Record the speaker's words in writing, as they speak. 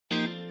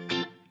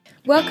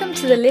Welcome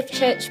to the Lift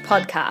Church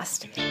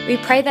podcast. We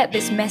pray that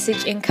this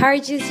message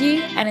encourages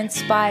you and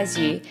inspires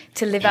you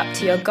to live up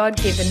to your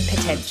God-given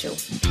potential.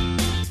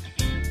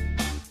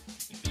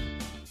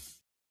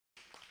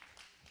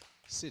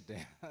 Sit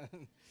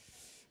down.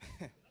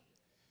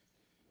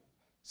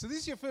 So this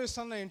is your first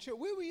Sunday in church.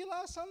 Where were you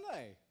last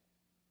Sunday?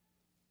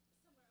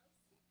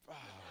 Oh,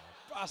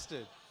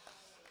 bastard.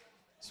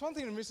 It's one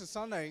thing to miss a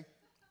Sunday.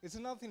 It's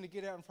another thing to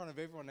get out in front of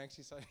everyone and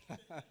actually say,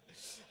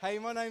 hey,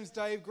 my name's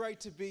Dave. Great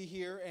to be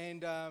here.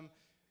 And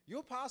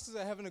your pastors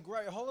are having a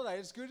great holiday.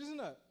 It's good, isn't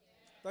it? Yeah.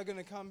 They're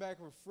going to come back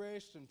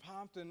refreshed and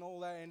pumped and all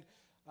that.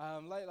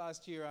 And late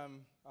last year,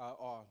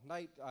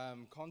 Nate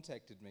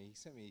contacted me.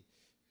 He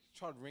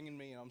tried ringing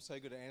me, and I'm so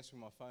good at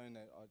answering my phone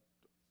that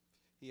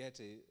he had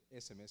to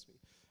SMS me.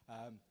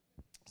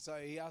 So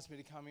he asked me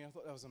to come in. I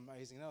thought that was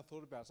amazing. And I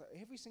thought about it. So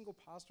every single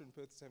pastor in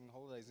Perth is having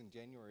holidays in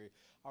January.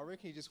 I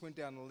reckon he just went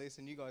down the list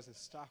and you guys are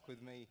stuck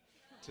with me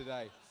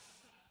today.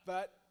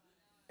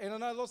 And I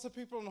know lots of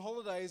people on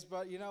holidays,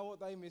 but you know what?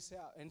 They miss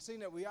out. And seeing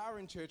that we are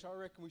in church, I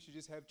reckon we should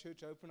just have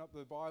church open up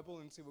the Bible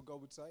and see what God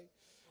would say.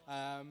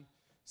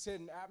 Set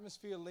an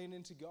atmosphere, lean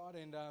into God,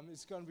 and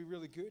it's going to be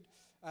really good.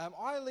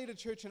 I lead a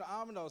church in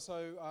Armidale,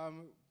 so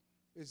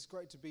it's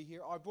great to be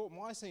here. I brought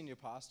my senior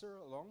pastor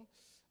along.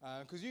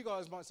 Because you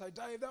guys might say,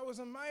 Dave, that was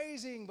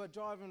amazing, but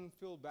driving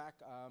Phil back,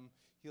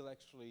 he'll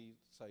actually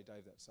say,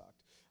 Dave, that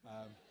sucked.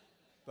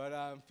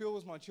 But Phil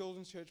was my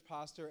children's church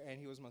pastor, and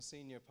he was my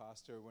senior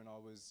pastor when I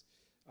was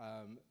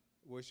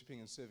worshipping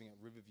and serving at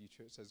Riverview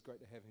Church, so it's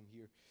great to have him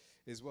here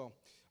as well.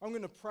 I'm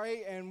going to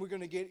pray, and we're going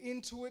to get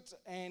into it,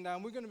 and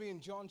we're going to be in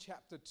John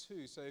chapter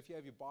 2. So if you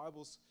have your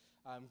Bibles,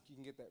 you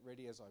can get that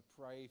ready as I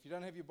pray. If you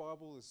don't have your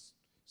Bible, the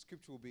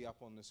scripture will be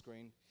up on the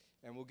screen,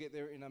 and we'll get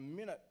there in a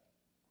minute.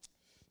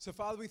 So,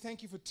 Father, we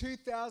thank you for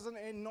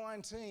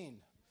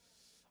 2019.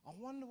 I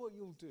wonder what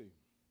you'll do.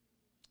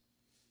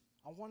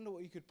 I wonder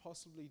what you could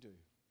possibly do.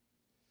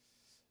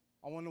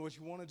 I wonder what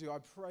you want to do. I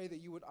pray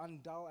that you would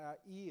undull our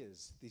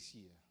ears this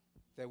year,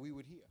 that we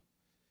would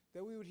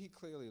hear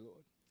clearly,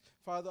 Lord.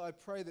 Father, I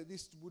pray that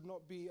this would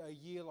not be a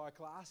year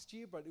like last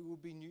year, but it will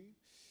be new.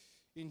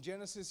 In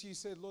Genesis, you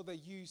said, Lord,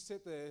 that you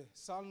set the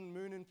sun,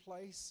 moon in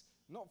place,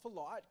 not for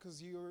light,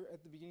 because you were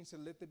at the beginning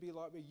said, let there be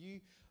light, but you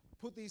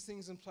put these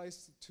things in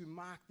place to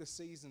mark the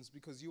seasons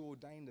because you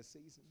ordained the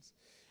seasons.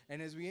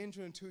 And as we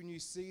enter into a new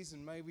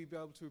season, may we be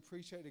able to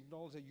appreciate and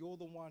acknowledge that you're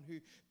the one who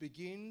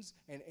begins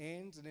and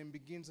ends and then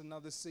begins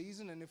another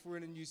season. And if we're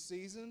in a new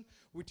season,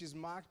 which is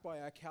marked by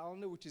our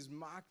calendar, which is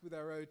marked with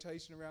our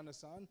rotation around the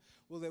sun,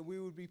 well, that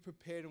we would be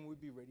prepared and we'd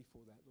be ready for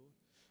that, Lord.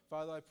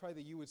 Father, I pray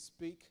that you would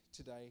speak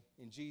today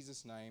in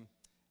Jesus' name.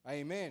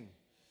 Amen.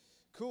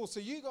 Cool. So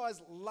you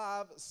guys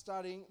love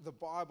studying the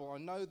Bible. I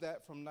know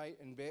that from Nate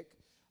and Beck.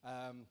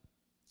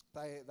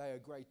 They are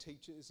great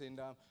teachers, and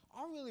I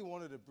really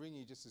wanted to bring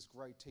you just this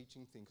great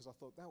teaching thing because I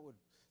thought that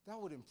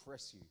would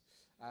impress you,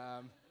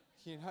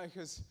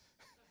 because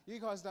you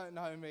guys don't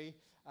know me.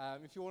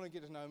 If you want to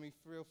get to know me,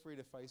 feel free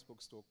to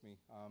Facebook stalk me.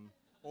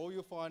 All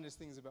you'll find is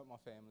things about my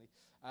family.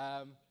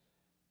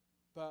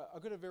 But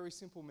I've got a very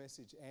simple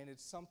message, and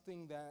it's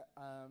something that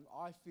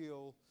I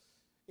feel,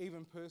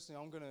 even personally,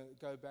 I'm going to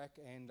go back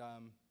and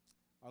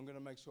I'm going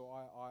to make sure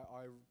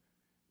I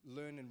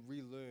learn and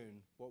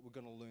relearn what we're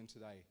going to learn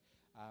today.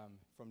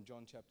 From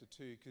John chapter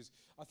 2, because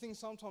I think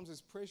sometimes there's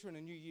pressure in a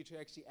new year to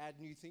actually add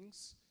new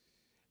things,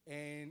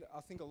 and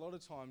I think a lot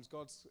of times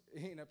God's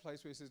in that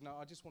place where he says, no,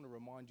 I just want to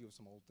remind you of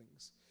some old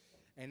things.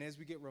 And as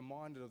we get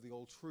reminded of the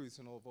old truths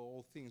and of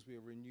all things, we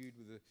are renewed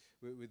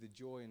with the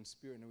joy and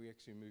spirit, and we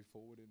actually move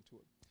forward into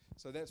it.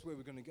 So that's where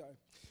we're going to go.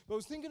 But I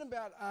was thinking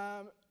about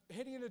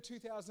heading into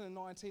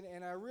 2019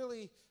 and a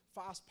really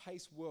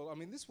fast-paced world. I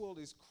mean, this world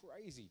is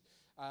crazy.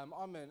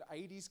 I'm an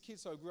 80s kid,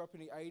 so I grew up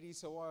in the 80s,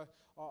 so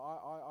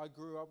I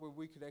grew up where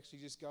we could actually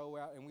just go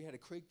out, and we had a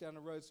creek down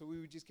the road, so we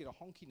would just get a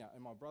honky nut,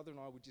 and my brother and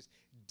I would just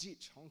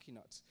ditch honky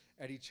nuts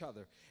at each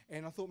other.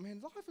 And I thought,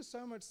 man, life was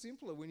so much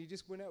simpler when you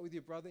just went out with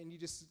your brother and you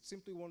just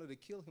simply wanted to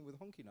kill him with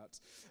honky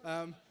nuts.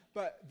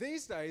 But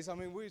these days, I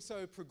mean, we're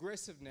so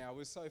progressive now,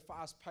 we're so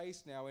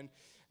fast-paced now, and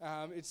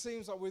it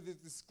seems like we're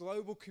this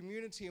global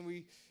community,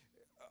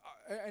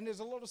 and there's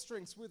a lot of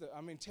strengths with it.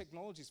 I mean,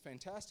 technology is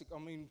fantastic. I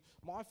mean,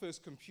 my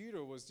first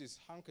computer was this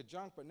hunk of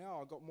junk, but now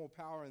I've got more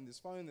power in this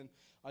phone than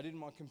I did in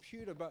my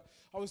computer. But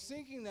I was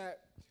thinking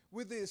that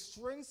with the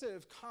strengths that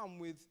have come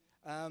with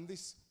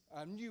this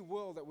new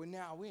world that we're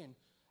now in,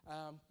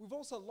 we've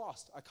also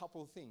lost a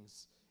couple of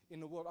things in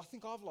the world. I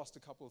think I've lost a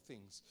couple of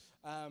things.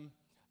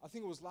 I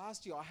think it was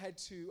last year I had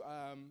to,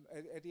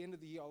 at the end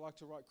of the year, I like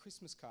to write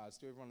Christmas cards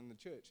to everyone in the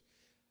church.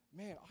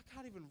 Man, I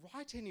can't even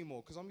write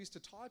anymore because I'm used to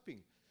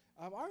typing.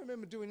 I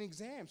remember doing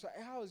exams, so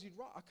hours you'd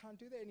write. I can't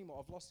do that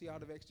anymore. I've lost the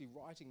art of actually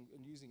writing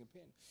and using a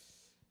pen.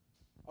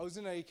 I was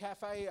in a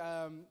cafe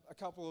a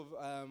couple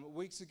of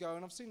weeks ago,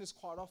 and I've seen this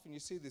quite often. You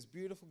see this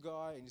beautiful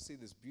guy and you see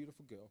this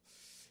beautiful girl.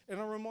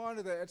 And I'm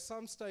reminded that at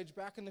some stage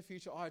back in the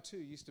future, I too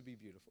used to be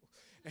beautiful.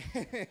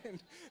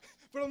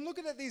 But I'm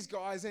looking at these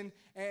guys and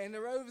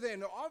they're over there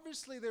and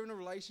obviously they're in a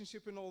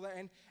relationship and all that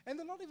and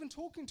they're not even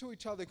talking to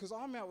each other because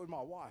I'm out with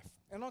my wife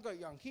and I've got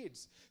young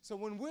kids. So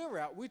when we're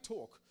out, we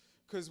talk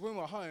because when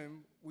we're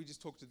home, we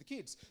just talk to the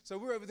kids. So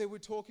we're over there, we're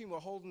talking, we're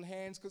holding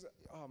hands because,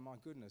 oh my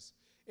goodness.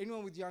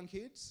 Anyone with young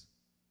kids?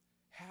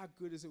 How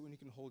good is it when you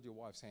can hold your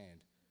wife's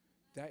hand?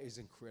 That is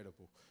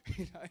incredible.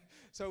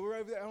 So we're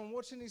over there and I'm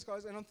watching these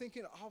guys and I'm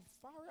thinking, oh,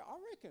 far out, I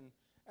reckon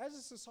as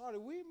a society,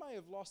 we may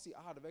have lost the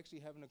art of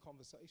actually having a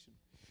conversation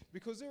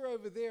because they're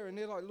over there and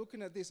they're like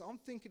looking at this. I'm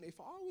thinking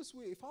if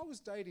I was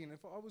dating,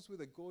 if I was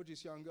with a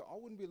gorgeous young girl, I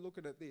wouldn't be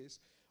looking at this.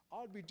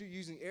 I'd be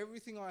using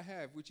everything I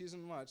have, which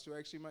isn't much, to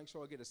actually make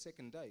sure I get a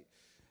second date.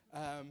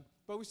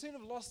 But we seem to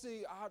have lost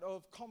the art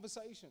of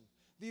conversation,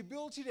 the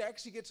ability to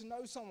actually get to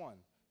know someone.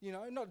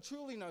 Not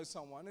truly know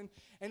someone.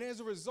 And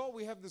as a result,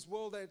 we have this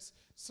world that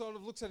sort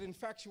of looks at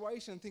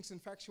infatuation and thinks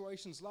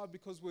infatuation's love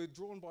because we're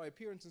drawn by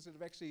appearance instead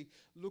of actually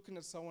looking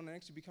at someone and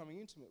actually becoming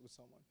intimate with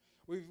someone.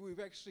 We've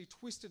actually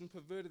twisted and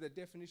perverted the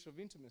definition of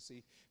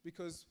intimacy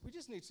because we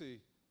just need to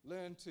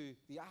learn to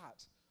the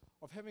art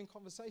of having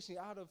conversation,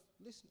 the art of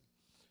listening.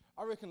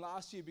 I reckon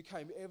last year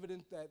became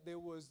evident that there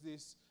was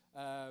this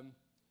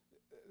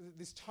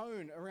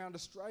tone around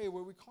Australia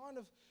where we kind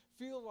of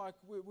feel like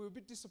we're a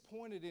bit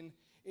disappointed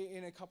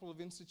in a couple of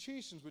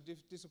institutions. We're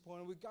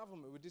disappointed with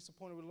government. We're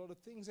disappointed with a lot of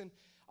things. And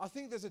I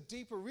think there's a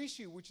deeper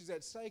issue which is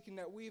at stake in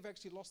that we've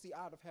actually lost the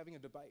art of having a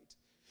debate.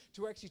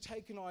 To actually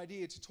take an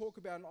idea, to talk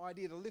about an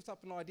idea, to lift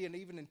up an idea and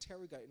even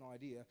interrogate an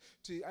idea.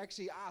 To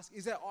actually ask,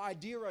 is that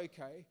idea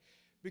okay?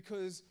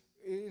 Because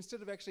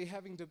instead of actually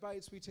having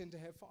debates, we tend to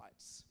have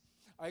fights.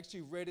 I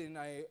actually read in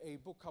a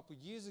book a couple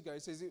of years ago,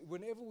 it says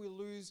whenever we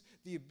lose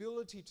the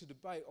ability to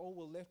debate, all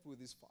we're left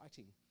with is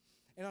fighting.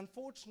 And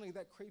unfortunately,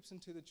 that creeps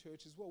into the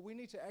church as well. We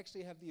need to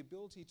actually have the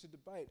ability to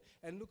debate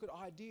and look at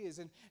ideas.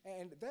 And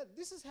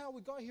this is how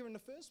we got here in the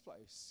first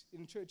place,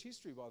 in church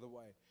history, by the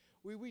way.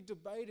 We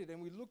debated and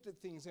we looked at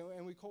things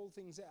and we called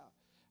things out.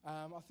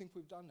 I think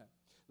we've done that.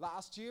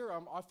 Last year,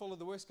 I followed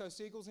the West Coast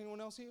Eagles. Anyone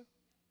else here?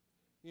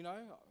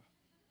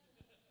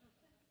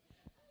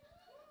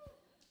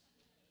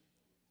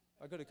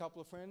 I got a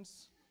couple of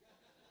friends.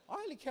 I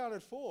only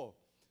counted 4.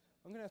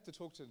 I'm going to have to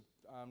talk to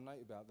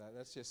Nate about that.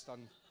 That's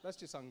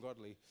just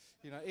ungodly.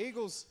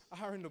 Eagles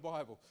are in the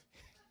Bible,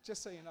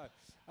 just so you know.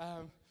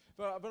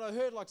 But I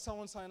heard like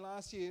someone saying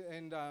last year,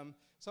 and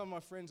some of my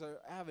friends are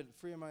avid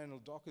Fremantle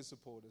Dockers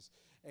supporters,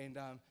 and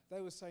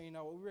they were saying,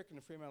 we reckon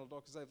the Fremantle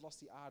Dockers, they've lost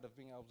the art of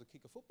being able to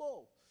kick a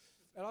football.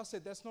 And I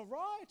said, that's not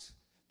right.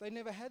 They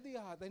never had the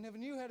art. They never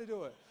knew how to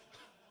do it.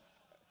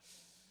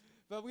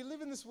 But we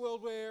live in this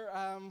world where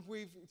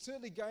we've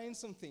certainly gained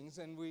some things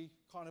and we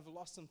kind of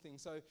lost some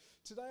things. So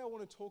today I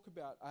want to talk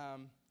about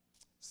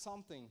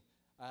something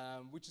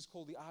which is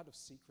called the art of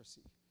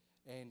secrecy.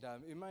 And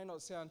it may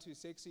not sound too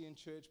sexy in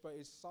church, but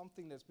it's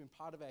something that's been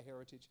part of our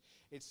heritage.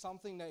 It's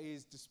something that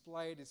is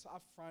displayed, it's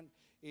up front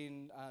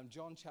in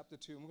John chapter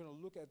 2. And we're going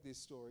to look at this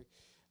story.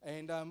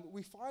 And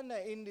we find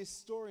that in this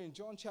story in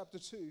John chapter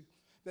 2,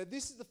 that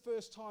this is the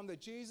first time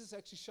that Jesus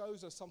actually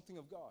shows us something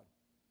of God.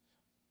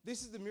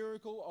 This is the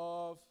miracle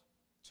of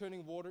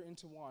turning water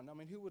into wine. I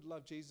mean, who would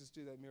love Jesus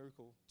to do that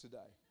miracle today?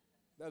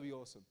 That would be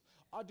awesome.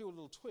 I'd do a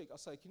little tweak. I'd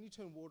say, can you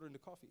turn water into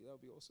coffee? That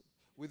would be awesome.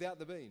 Without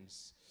the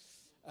beans.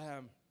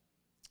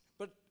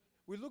 But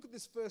we look at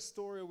this first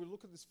story, or we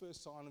look at this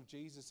first sign of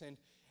Jesus,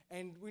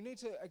 and we need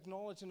to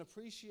acknowledge and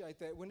appreciate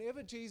that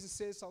whenever Jesus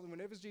says something,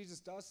 whenever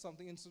Jesus does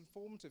something, it's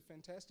informative,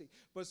 fantastic,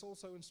 but it's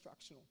also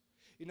instructional.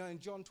 In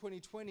John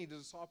 20:20, the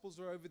disciples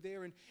are over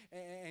there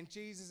and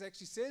Jesus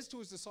actually says to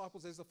his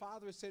disciples, as the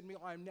Father has sent me,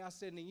 I am now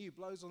sending you,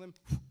 blows on them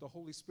the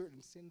Holy Spirit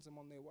and sends them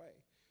on their way.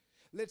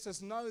 Lets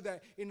us know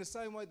that in the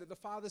same way that the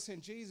Father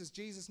sent Jesus,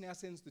 Jesus now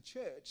sends the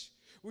church,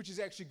 which is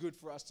actually good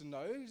for us to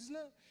know, isn't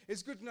it?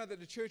 It's good to know that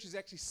the church is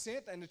actually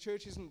sent and the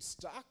church isn't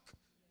stuck.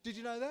 Did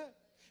you know that?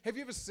 Have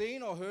you ever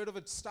seen or heard of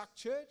a stuck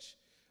church?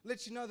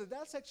 Lets you know that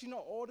that's actually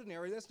not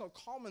ordinary, that's not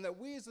common, that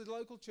we as the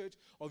local church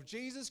of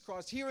Jesus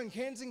Christ here in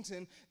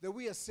Kensington, that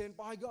we are sent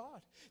by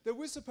God, that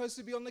we're supposed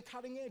to be on the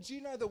cutting edge.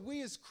 You know that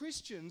we as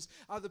Christians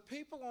are the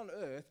people on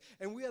earth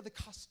and we are the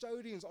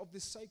custodians of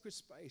this sacred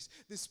space,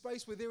 this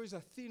space where there is a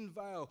thin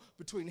veil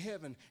between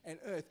heaven and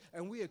earth,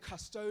 and we are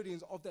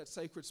custodians of that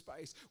sacred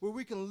space, where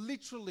we can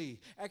literally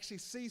actually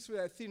see through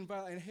that thin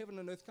veil and heaven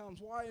and earth comes.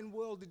 Why in the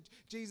world did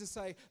Jesus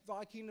say,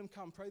 thy kingdom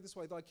come, pray this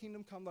way, thy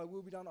kingdom come, thy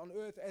will be done on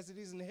earth as it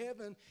is in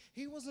heaven?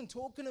 He wasn't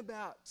talking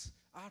about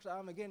after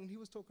Armageddon, he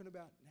was talking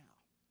about now.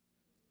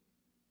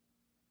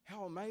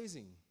 How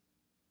amazing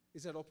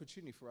is that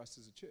opportunity for us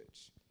as a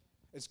church?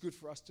 It's good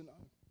for us to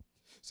know.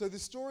 So the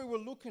story we're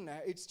looking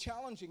at, it's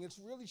challenging, it's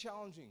really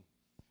challenging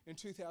in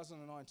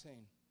 2019,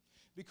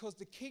 because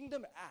the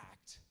kingdom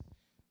act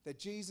that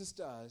Jesus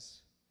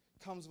does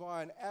comes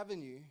via an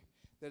avenue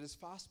that is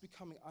fast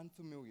becoming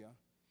unfamiliar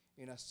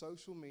in our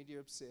social media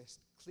obsessed,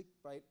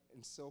 clickbait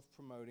and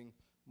self-promoting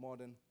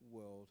modern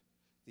world,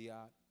 the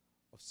art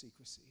of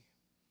secrecy.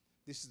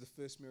 This is the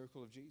first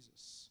miracle of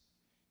Jesus.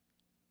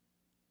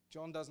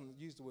 John doesn't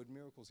use the word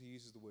miracles, he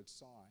uses the word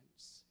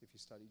signs, if you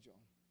study John.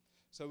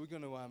 So we're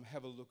going to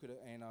have a look at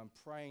it, and I'm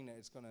praying that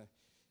it's going to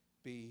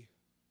be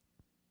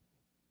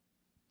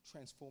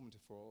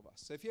transformative for all of us.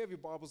 So if you have your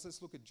Bibles,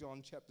 let's look at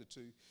John chapter 2.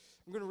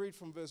 I'm going to read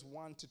from verse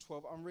 1 to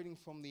 12. I'm reading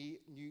from the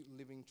New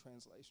Living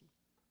Translation.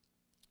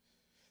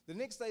 The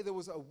next day there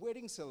was a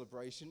wedding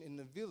celebration in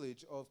the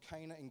village of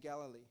Cana in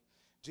Galilee.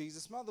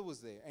 Jesus' mother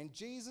was there, and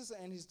Jesus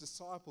and his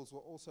disciples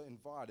were also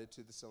invited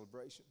to the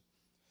celebration.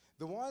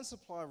 The wine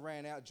supply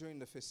ran out during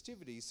the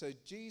festivities, so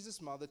Jesus'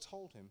 mother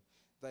told him,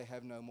 "They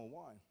have no more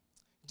wine."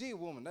 "Dear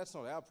woman, that's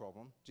not our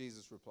problem,"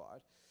 Jesus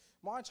replied.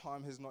 "My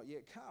time has not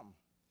yet come."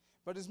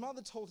 But his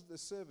mother told the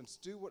servants,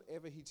 "Do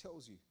whatever he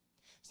tells you."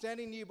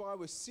 Standing nearby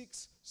were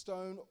 6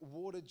 stone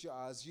water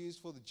jars used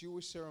for the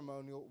Jewish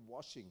ceremonial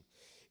washing.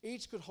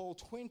 Each could hold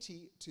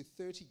 20 to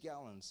 30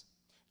 gallons.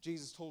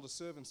 Jesus told the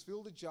servants,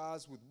 "Fill the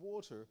jars with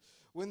water."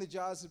 When the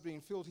jars had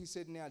been filled, he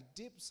said, "Now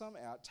dip some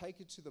out,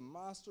 take it to the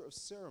master of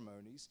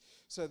ceremonies."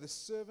 So the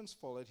servants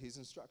followed his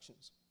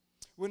instructions.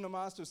 When the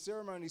master of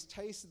ceremonies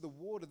tasted the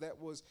water that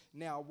was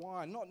now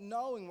wine, not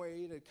knowing where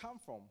it had come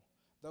from,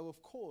 though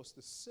of course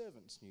the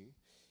servants knew,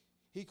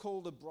 he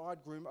called the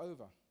bridegroom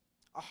over.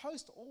 "A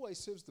host always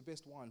serves the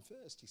best wine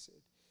first," he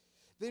said.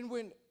 "Then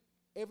when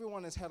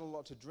everyone has had a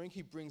lot to drink,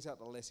 he brings out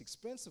the less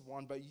expensive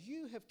wine, but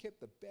you have kept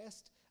the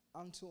best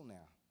until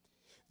now."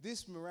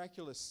 This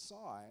miraculous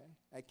sign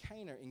at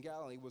Cana in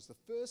Galilee was the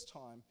first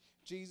time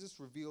Jesus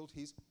revealed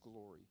his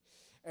glory,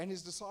 and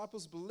his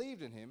disciples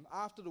believed in him.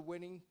 After the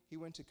wedding, he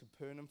went to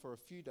Capernaum for a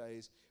few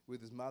days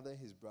with his mother,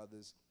 his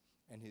brothers,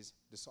 and his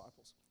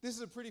disciples. This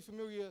is a pretty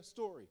familiar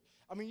story.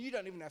 I mean, you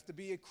don't even have to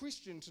be a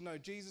Christian to know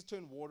Jesus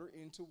turned water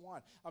into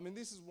wine. I mean,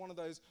 this is one of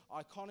those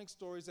iconic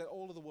stories that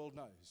all of the world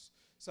knows.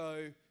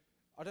 So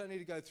I don't need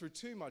to go through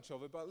too much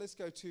of it, but let's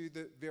go to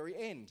the very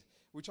end,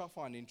 which I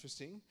find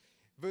interesting.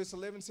 Verse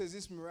 11 says,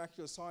 "This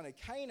miraculous sign at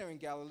Cana in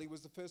Galilee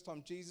was the first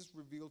time Jesus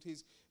revealed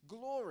his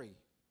glory,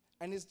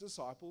 and his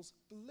disciples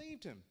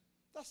believed him."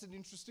 That's an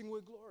interesting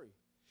word, glory.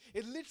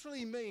 It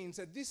literally means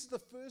that this is the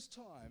first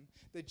time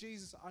that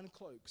Jesus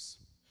uncloaks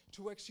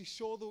to actually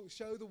show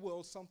the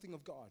world something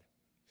of God.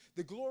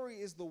 The glory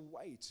is the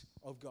weight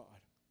of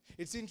God.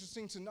 It's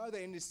interesting to know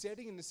that in this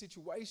setting, in this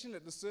situation,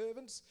 that the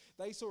servants,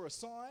 they saw a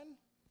sign,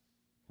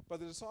 but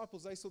the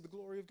disciples, they saw the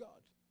glory of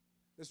God.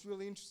 That's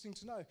really interesting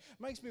to know. It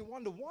makes me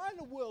wonder, why in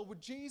the world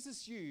would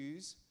Jesus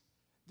use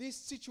this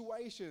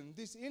situation,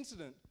 this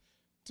incident,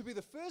 to be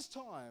the first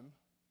time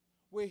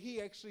where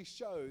he actually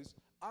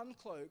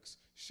uncloaks,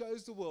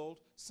 shows the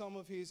world some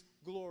of his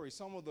glory,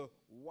 some of the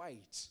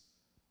weight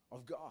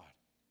of God?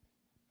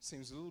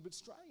 Seems a little bit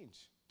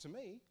strange to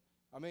me.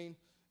 I mean,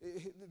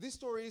 this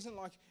story isn't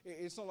like,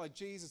 it's not like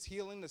Jesus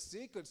healing the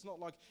sick. It's not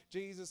like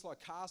Jesus like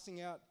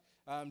casting out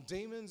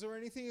demons or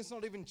anything. It's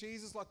not even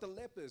Jesus like the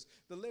lepers.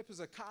 The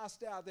lepers are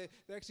cast out. They're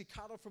actually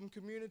cut off from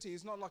community.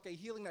 It's not like a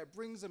healing that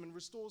brings them and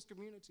restores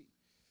community.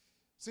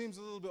 Seems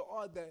a little bit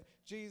odd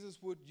that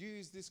Jesus would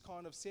use this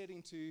kind of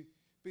setting to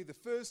be the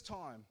first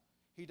time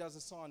he does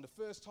a sign, the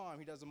first time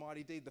he does a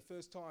mighty deed, the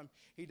first time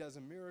he does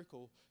a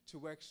miracle,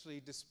 to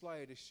actually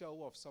display, to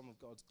show off some of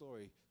God's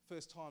glory.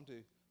 First time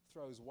to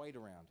throw his weight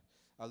around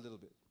a little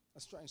bit. A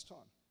strange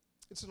time.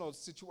 It's an odd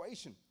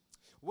situation.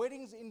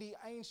 Weddings in the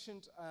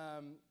ancient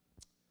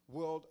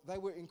world, they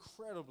were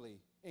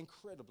incredibly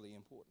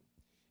important.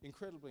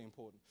 Incredibly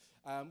important.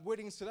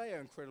 Weddings today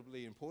are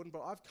incredibly important,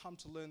 but I've come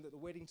to learn that the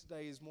wedding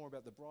today is more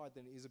about the bride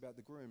than it is about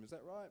the groom. Is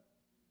that right?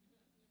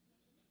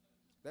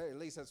 At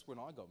least that's when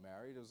I got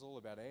married. It was all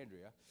about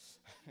Andrea.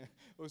 It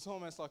was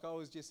almost like I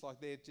was just like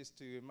there just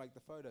to make the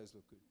photos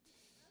look good.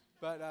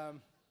 But,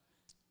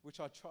 which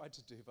I tried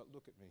to do, but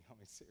look at me. I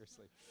mean,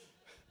 seriously.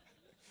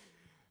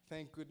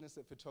 Thank goodness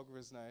that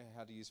photographers know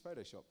how to use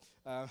Photoshop.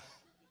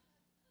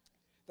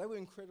 They were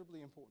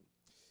incredibly important.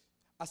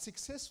 A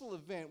successful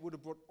event would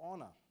have brought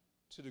honour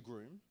to the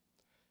groom,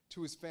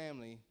 to his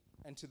family,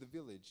 and to the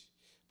village.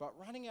 But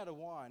running out of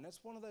wine,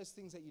 that's one of those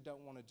things that you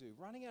don't want to do.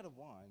 Running out of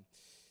wine,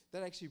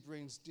 that actually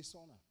brings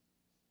dishonour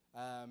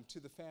to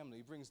the family.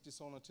 It brings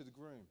dishonour to the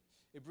groom.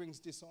 It brings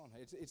dishonour.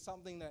 It's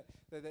something that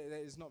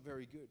is not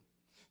very good.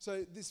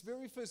 So this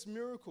very first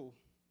miracle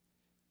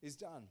is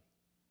done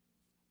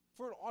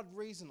for an odd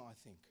reason, I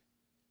think.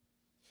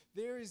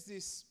 There is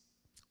this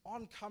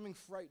oncoming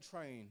freight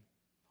train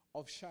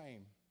of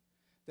shame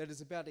that is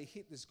about to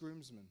hit this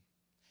groomsman.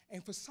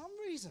 And for some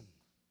reason,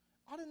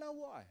 I don't know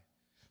why,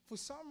 for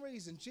some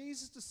reason,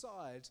 Jesus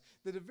decides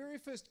that the very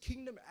first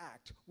kingdom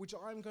act, which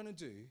I'm going to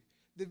do,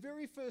 the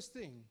very first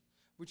thing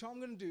which I'm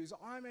going to do is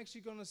I'm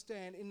actually going to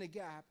stand in the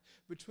gap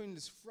between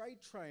this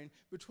freight train,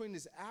 between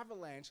this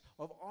avalanche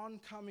of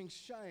oncoming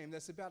shame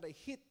that's about to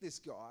hit this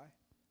guy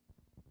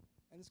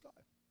and this guy.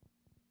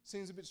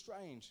 Seems a bit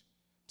strange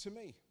to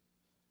me.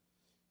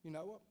 You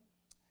know what?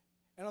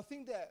 And I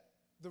think that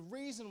the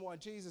reason why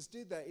Jesus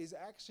did that is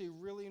actually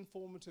really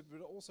informative,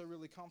 but also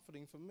really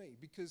comforting for me,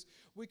 because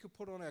we could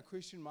put on our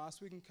Christian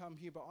mask, we can come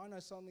here, but I know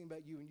something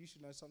about you and you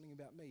should know something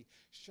about me.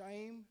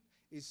 Shame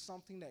is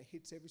something that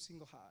hits every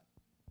single heart,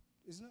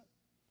 isn't it?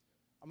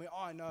 I mean,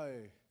 I know,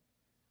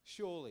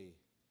 surely.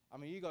 I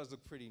mean, you guys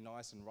look pretty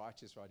nice and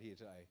righteous right here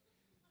today.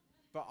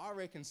 But I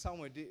reckon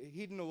somewhere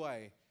hidden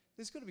away,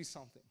 there's got to be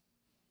something.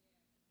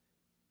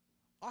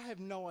 I have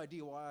no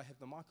idea why I have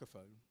the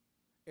microphone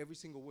every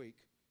single week,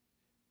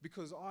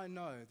 because I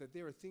know that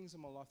there are things in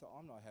my life that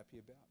I'm not happy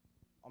about.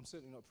 I'm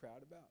certainly not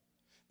proud about.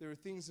 There are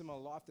things in my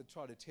life that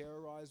try to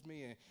terrorize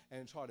me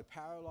and try to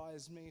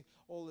paralyze me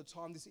all the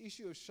time. This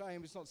issue of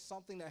shame is not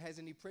something that has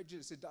any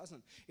prejudice. It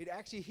doesn't. It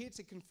actually hits,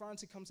 it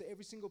confronts, it comes to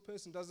every single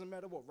person. Doesn't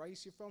matter what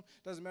race you're from.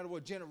 Doesn't matter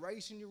what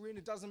generation you're in.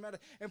 It doesn't matter.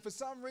 And for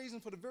some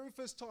reason, for the very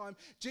first time,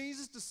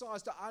 Jesus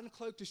decides to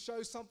uncloak, to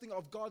show something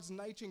of God's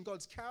nature and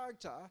God's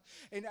character,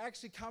 and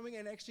actually coming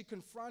and actually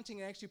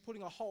confronting and actually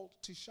putting a halt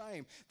to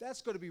shame.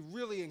 That's got to be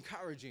really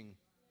encouraging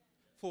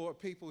for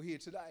people here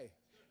today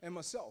and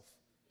myself.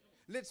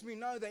 Lets me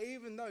know that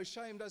even though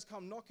shame does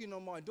come knocking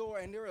on my door,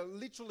 and there are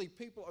literally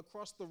people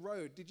across the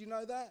road. Did you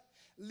know that?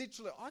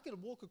 Literally, I can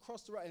walk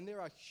across the road and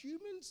there are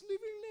humans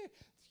living there,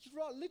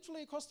 right,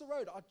 literally across the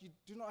road. You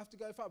do not have to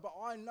go far, but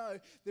I know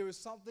there is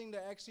something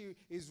that actually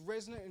is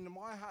resonant in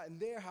my heart and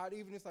their heart,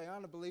 even if they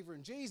aren't a believer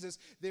in Jesus.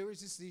 There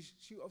is this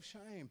issue of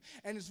shame.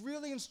 And it's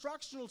really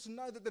instructional to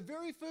know that the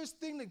very first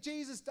thing that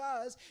Jesus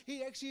does,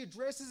 he actually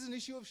addresses an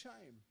issue of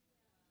shame.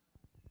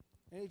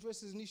 And he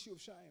addresses an issue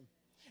of shame.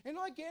 And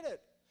I get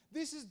it.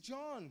 This is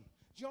John.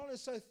 John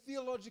is so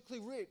theologically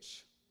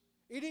rich.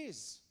 It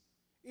is.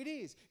 It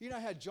is. You know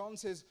how John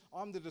says,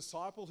 I'm the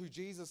disciple who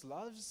Jesus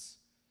loves?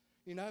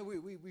 You know,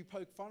 we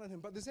poke fun at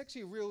him, but there's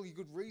actually a really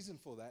good reason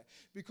for that,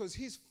 because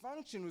his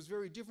function was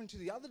very different to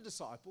the other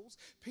disciples.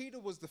 Peter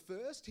was the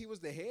first. He was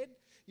the head.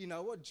 You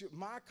know what?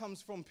 Mark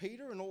comes from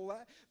Peter and all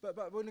that.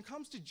 But when it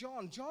comes to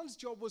John, John's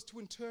job was to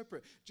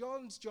interpret.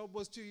 John's job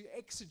was to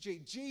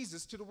exegete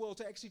Jesus to the world,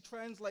 to actually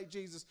translate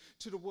Jesus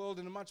to the world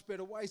in a much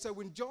better way. So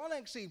when John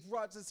actually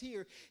writes us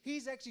here,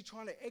 he's actually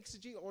trying to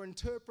exegete or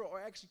interpret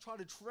or actually try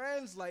to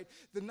translate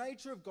the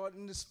nature of God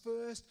in this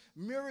first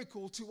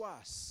miracle to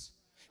us.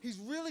 He's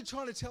really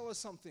trying to tell us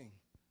something.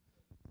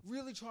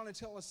 Really trying to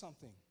tell us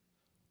something.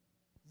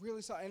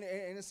 Really, and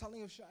it's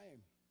something of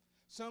shame.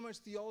 So much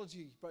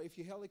theology, but if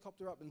you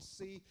helicopter up and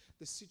see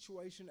the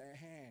situation at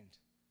hand,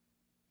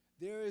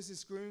 there is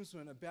this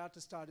groomsman about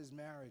to start his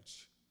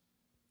marriage.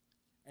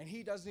 And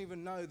he doesn't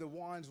even know the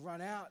wine's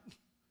run out.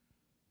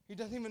 He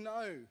doesn't even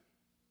know.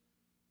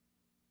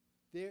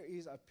 There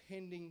is a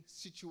pending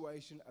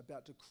situation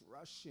about to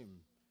crush him.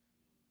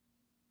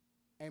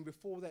 And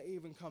before that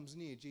even comes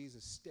near,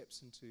 Jesus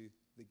steps into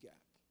the gap.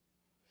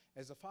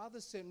 As the Father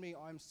sent me,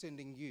 I'm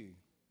sending you.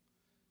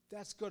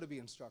 That's got to be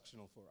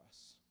instructional for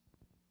us.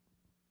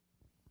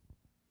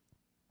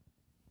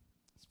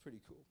 It's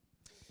pretty cool.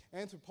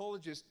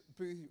 Anthropologist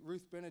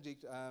Ruth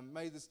Benedict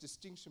made this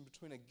distinction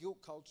between a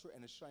guilt culture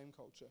and a shame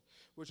culture,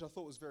 which I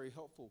thought was very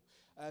helpful.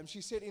 She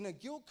said, in a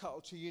guilt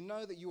culture, you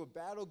know that you are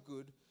bad or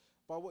good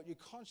by what your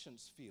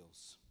conscience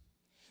feels.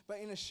 But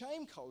in a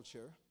shame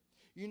culture,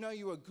 you know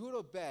you are good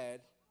or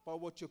bad by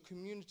what your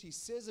community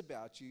says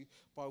about you,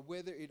 by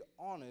whether it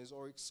honours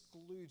or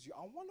excludes you.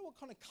 I wonder what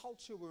kind of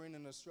culture we're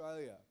in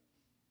Australia,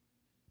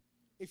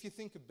 if you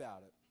think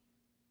about it.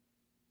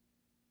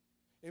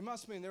 It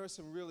must mean there are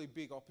some really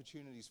big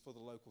opportunities for the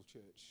local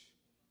church.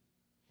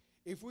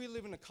 If we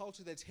live in a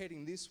culture that's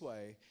heading this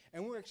way,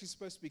 and we're actually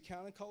supposed to be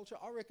counterculture,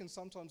 I reckon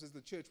sometimes as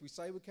the church we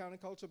say we're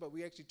counterculture, but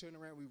we actually turn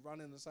around and we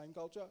run in the same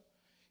culture.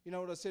 You know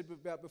what I said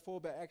about before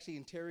about actually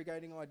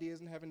interrogating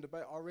ideas and having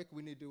debate? I reckon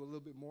we need to do a little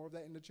bit more of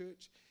that in the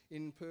church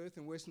in Perth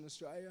and Western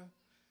Australia.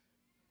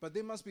 But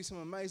there must be some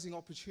amazing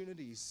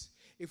opportunities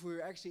if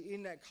we're actually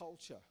in that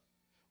culture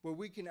where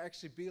we can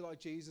actually be like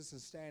Jesus and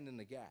stand in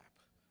the gap.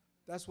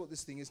 That's what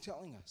this thing is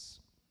telling us.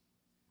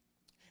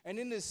 And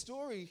in this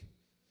story,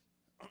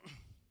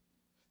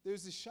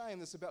 there's this shame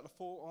that's about to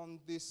fall on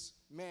this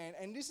man.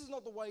 And this is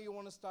not the way you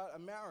want to start a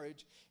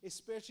marriage,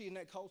 especially in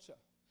that culture.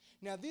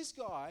 Now, this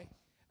guy...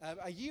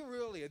 a year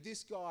earlier,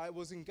 this guy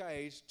was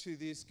engaged to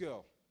this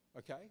girl,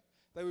 okay?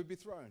 They were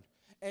betrothed.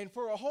 And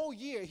for a whole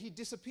year, he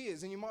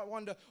disappears. And you might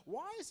wonder,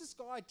 why has this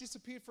guy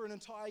disappeared for an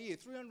entire year,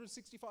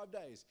 365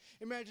 days?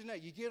 Imagine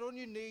that. You get on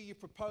your knee, you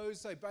propose,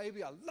 say,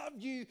 baby, I love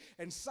you.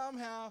 And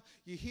somehow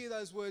you hear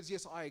those words,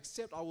 yes, I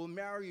accept, I will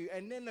marry you.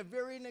 And then the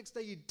very next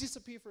day, you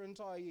disappear for an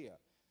entire year.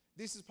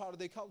 This is part of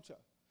their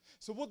culture.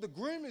 So what the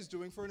groom is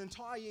doing for an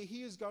entire year,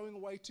 he is going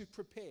away to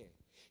prepare.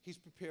 He's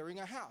preparing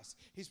a house.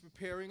 He's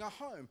preparing a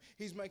home.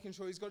 He's making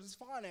sure he's got his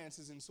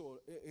finances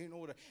in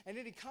order. And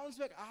then he comes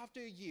back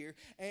after a year,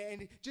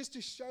 and just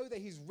to show that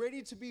he's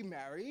ready to be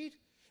married,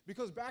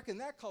 because back in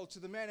that culture,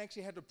 the man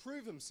actually had to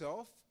prove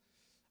himself,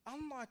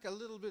 unlike a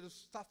little bit of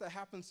stuff that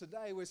happens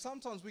today, where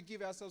sometimes we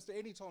give ourselves to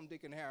any Tom,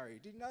 Dick, and Harry.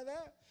 Did you know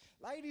that?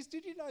 Ladies,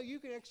 did you know you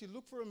can actually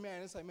look for a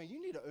man and say, man, you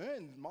need to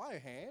earn my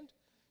hand?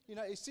 You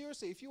know,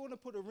 seriously, if you want to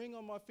put a ring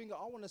on my finger,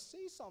 I want to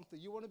see something.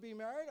 You want to be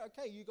married?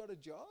 Okay, you got a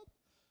job?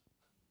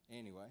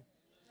 Anyway,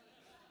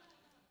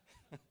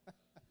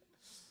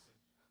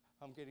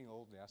 I'm getting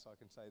old now, so I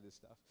can say this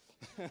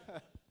stuff.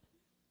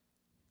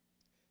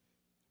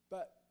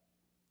 But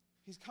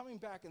he's coming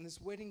back, and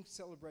this wedding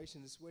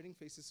celebration, this wedding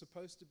feast is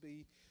supposed to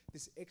be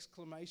this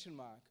exclamation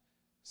mark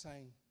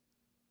saying,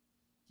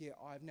 yeah,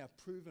 I've now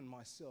proven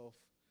myself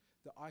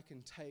that I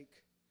can take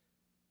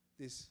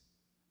this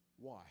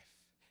wife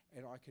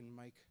and I can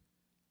make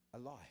a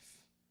life.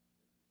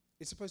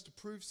 It's supposed to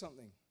prove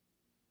something.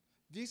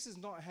 This is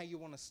not how you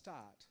want to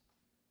start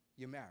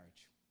your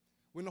marriage,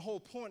 when the whole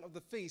point of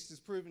the feast is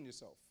proving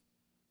yourself.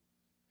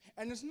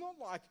 And it's not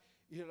like,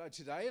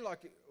 today, like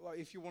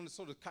if you want to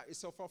sort of cut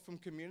yourself off from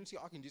community,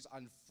 I can just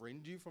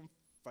unfriend you from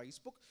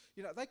Facebook.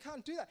 They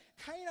can't do that.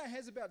 Cana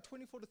has about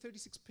 24 to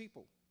 36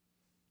 people.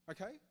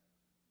 Okay?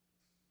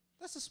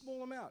 That's a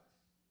small amount.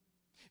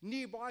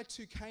 Nearby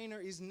to Cana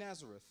is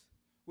Nazareth,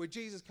 where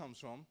Jesus comes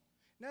from.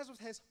 Nazareth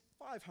has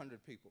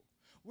 500 people.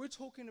 We're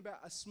talking about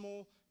a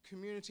small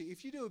community.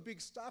 If you do a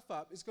big stuff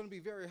up, it's going to be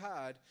very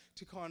hard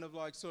to kind of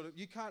like sort of,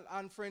 you can't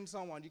unfriend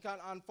someone, you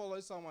can't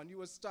unfollow someone,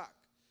 you are stuck.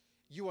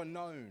 You are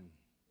known.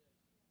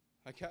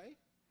 Okay?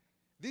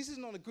 This is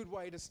not a good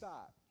way to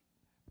start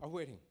a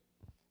wedding.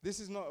 This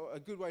is not a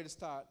good way to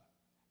start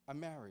a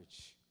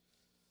marriage.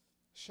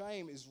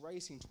 Shame is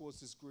racing towards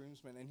this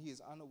groomsman and he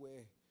is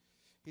unaware.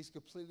 He's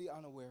completely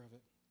unaware of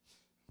it.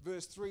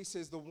 Verse 3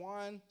 says, the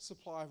wine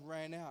supply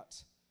ran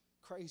out.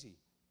 Crazy.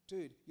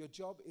 Dude, your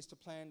job is to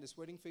plan this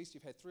wedding feast.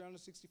 You've had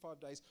 365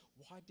 days.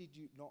 Why did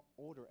you not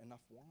order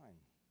enough wine?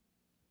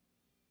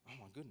 Oh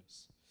my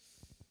goodness.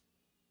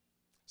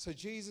 So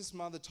Jesus'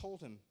 mother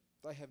told him,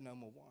 they have no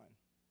more wine.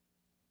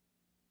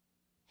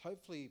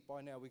 Hopefully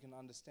by now we can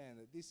understand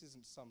that this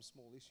isn't some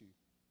small issue.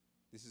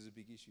 This is a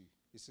big issue.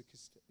 It's a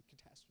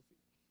catastrophe.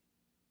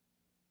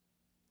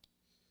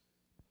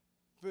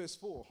 Verse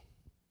 4.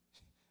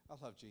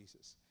 I love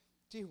Jesus.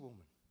 Dear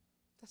woman,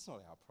 that's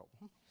not our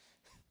problem.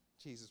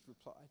 Jesus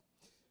replied,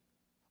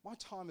 my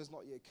time has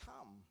not yet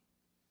come.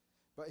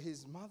 But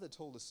his mother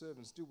told the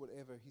servants, do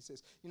whatever he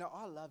says.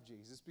 I love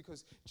Jesus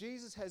because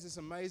Jesus has this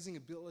amazing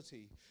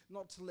ability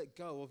not to let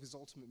go of his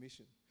ultimate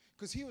mission.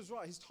 Because he was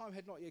right, his time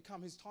had not yet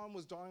come. His time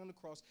was dying on the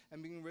cross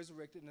and being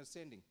resurrected and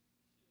ascending.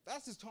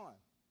 That's his time.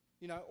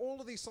 All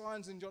of these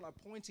signs in John are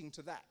pointing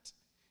to that.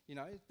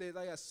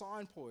 They are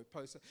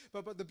signposts.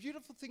 But the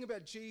beautiful thing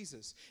about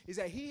Jesus is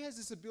that he has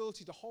this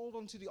ability to hold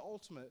on to the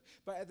ultimate,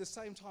 but at the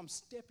same time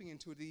stepping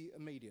into the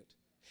immediate.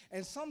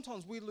 And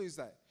sometimes we lose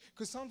that.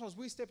 Because sometimes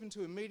we step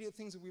into immediate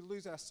things and we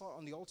lose our sight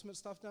on the ultimate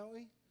stuff, don't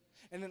we?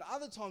 And then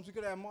other times we've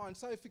got our mind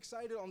so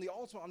fixated on the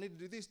ultimate, I need to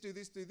do this, do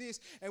this, do this,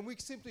 and we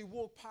simply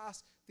walk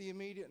past the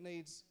immediate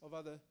needs of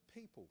other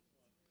people.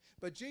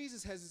 But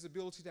Jesus has this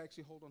ability to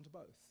actually hold on to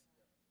both.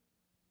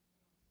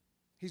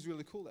 He's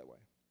really cool that way.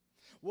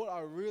 What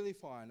I really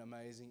find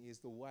amazing is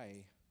the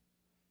way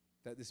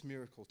that this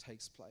miracle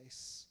takes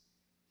place.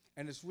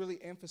 And it's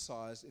really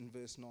emphasized in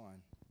verse 9.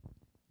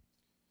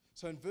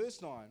 So in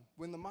verse 9,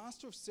 when the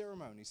master of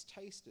ceremonies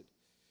tasted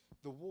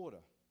the water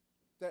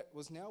that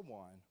was now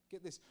wine,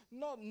 get this,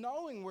 not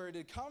knowing where it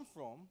had come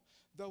from,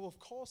 though of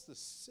course the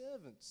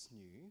servants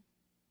knew,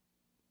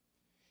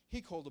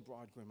 he called the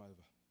bridegroom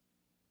over.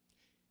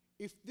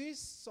 If this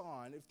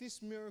sign, if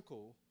this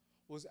miracle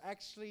was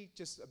actually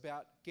just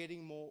about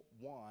getting more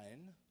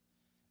wine,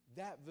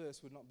 that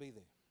verse would not be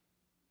there.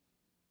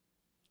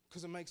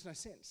 Because it makes no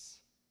sense.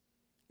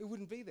 It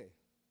wouldn't be there.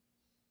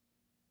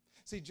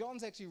 See,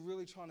 John's actually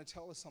really trying to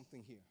tell us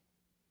something here.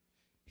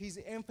 He's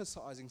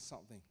emphasizing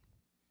something.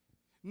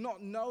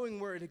 Not knowing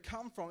where it had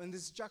come from in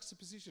this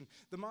juxtaposition.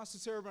 The master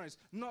of ceremonies,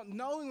 not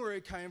knowing where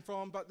it came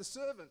from, but the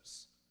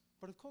servants.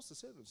 But of course the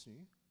servants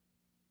knew.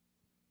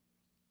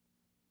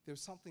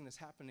 There's something that's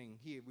happening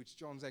here which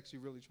John's actually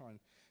really trying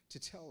to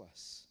tell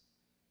us.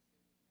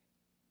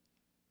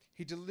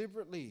 He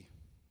deliberately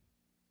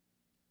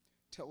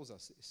tells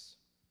us this.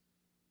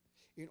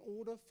 In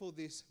order for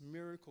this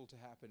miracle to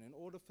happen, in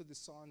order for this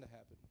sign to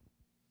happen,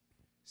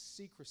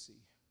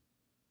 secrecy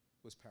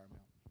was paramount.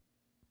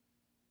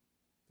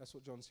 That's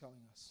what John's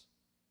telling us.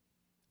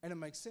 And it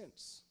makes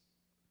sense.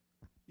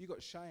 You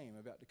got shame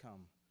about to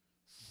come.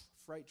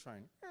 Freight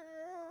train,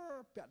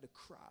 about to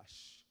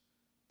crush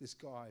this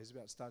guy who's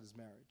about to start his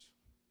marriage.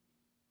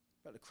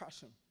 About to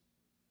crush him.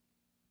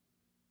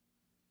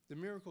 The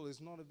miracle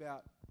is not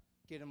about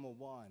getting more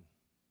wine.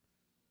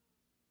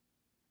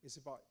 It's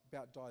about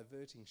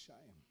diverting shame.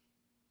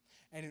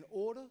 And in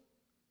order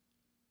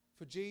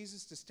for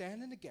Jesus to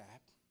stand in the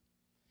gap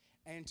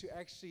and to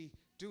actually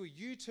do a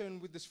U-turn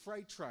with this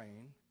freight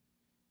train,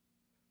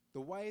 the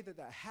way that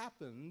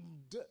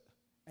happened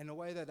and the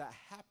way that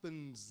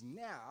happens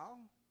now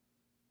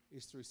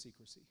is through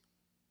secrecy.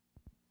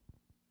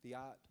 The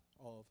art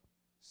of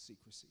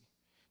secrecy.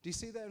 Do you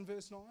see that in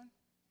verse 9?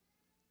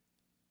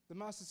 The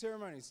master of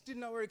ceremonies didn't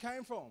know where it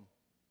came from.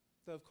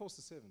 Though of course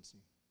the servants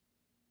knew.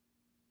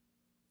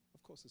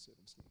 Of course the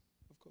servants knew.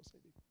 Of course they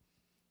did.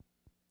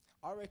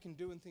 I reckon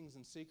doing things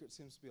in secret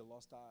seems to be a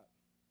lost art.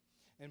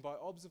 And by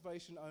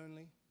observation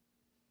only,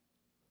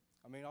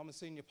 I mean, I'm a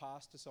senior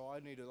pastor, so I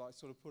need to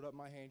sort of put up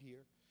my hand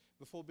here.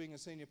 Before being a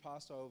senior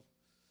pastor, I've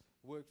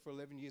worked for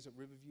 11 years at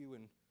Riverview,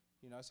 and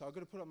so I've got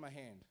to put up my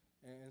hand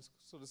and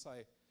sort of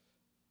say,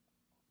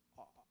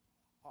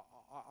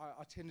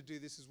 I tend to do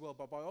this as well.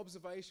 But by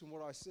observation,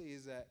 what I see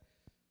is that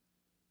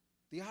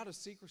the art of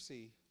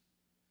secrecy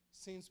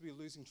seems to be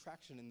losing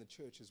traction in the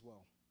church as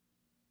well.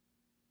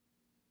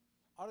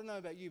 I don't know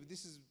about you, but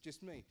this is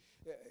just me.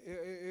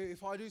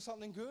 If I do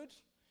something good,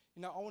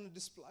 I want to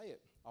display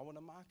it. I want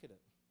to market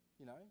it,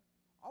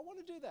 I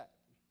want to do that.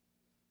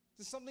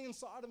 There's something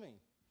inside of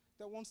me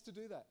that wants to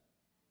do that.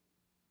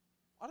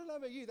 I don't know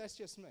about you, that's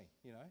just me,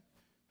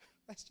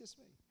 That's just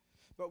me.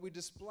 But we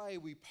display,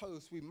 we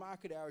post, we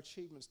market our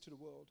achievements to the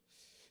world.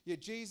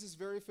 Yet Jesus'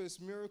 very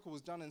first miracle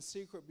was done in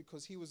secret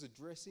because he was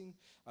addressing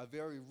a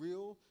very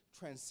real,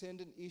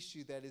 transcendent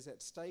issue that is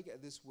at stake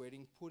at this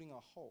wedding, putting a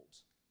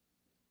halt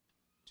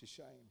to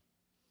shame.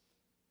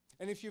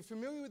 And if you're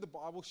familiar with the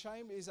Bible,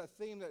 shame is a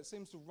theme that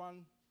seems to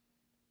run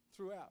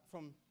throughout,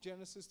 from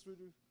Genesis through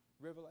to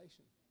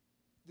Revelation.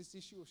 This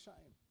issue of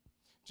shame.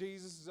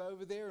 Jesus is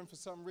over there, and for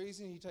some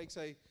reason he takes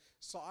a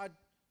side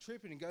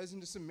trip and he goes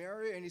into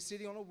Samaria, and he's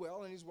sitting on a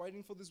well and he's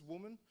waiting for this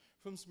woman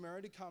from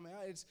Samaria to come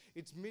out.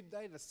 It's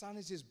midday, the sun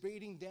is just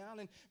beating down,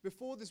 and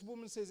before this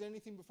woman says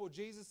anything, before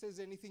Jesus says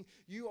anything,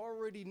 you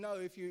already know,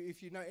 if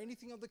you know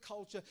anything of the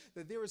culture,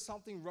 that there is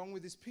something wrong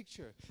with this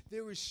picture.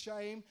 There is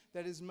shame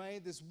that has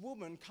made this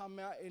woman come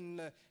out in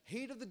the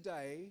heat of the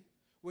day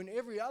when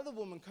every other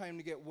woman came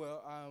to get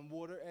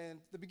water and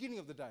the beginning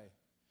of the day.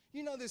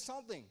 There's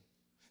something.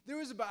 There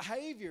is a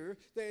behavior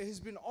that has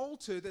been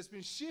altered, that's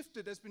been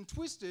shifted, that's been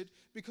twisted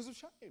because of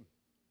shame.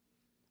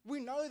 We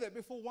know that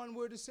before one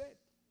word is said.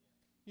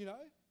 We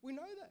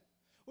know that.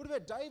 What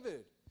about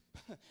David?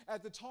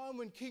 At the time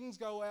when kings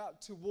go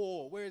out to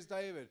war, where's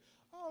David?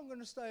 Oh, I'm going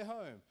to stay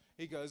home.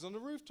 He goes on the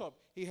rooftop.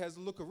 He has a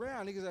look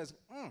around. He goes,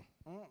 oh,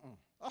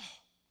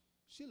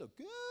 she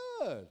looked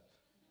good.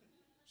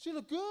 She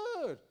looked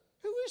good.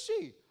 Who is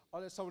she?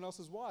 Oh, that's someone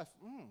else's wife.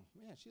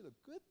 Man, she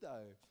looked good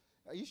though.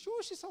 Are you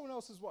sure she's someone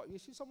else's wife?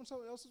 Is she someone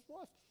else's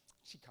wife?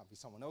 She can't be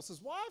someone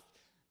else's wife.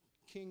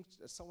 King,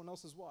 that's someone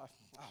else's wife.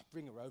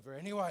 Bring her over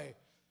anyway.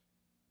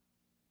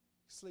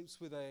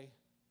 Sleeps with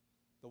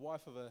the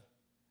wife of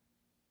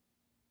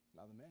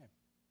another man.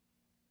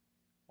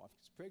 Wife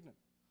gets pregnant.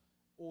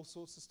 All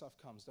sorts of stuff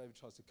comes. David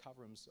tries to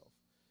cover himself.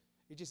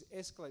 It just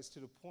escalates to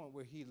the point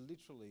where he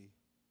literally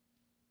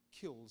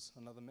kills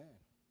another man.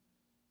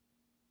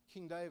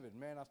 King David,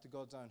 man after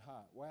God's own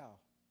heart. Wow.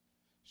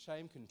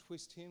 Shame can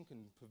twist him,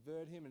 can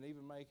pervert him, and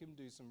even make him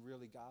do some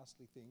really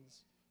ghastly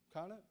things.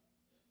 Can't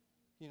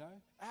it?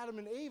 Adam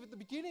and Eve at the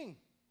beginning.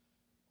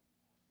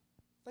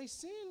 They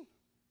sin.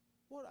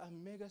 What a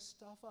mega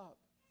stuff up.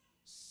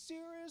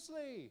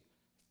 Seriously.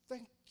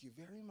 Thank you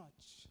very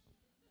much.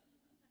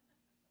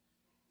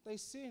 They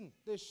sin.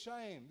 There's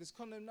shame. There's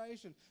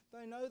condemnation.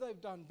 They know they've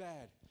done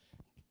bad.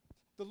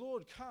 The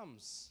Lord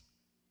comes.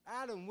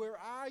 Adam, where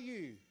are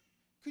you?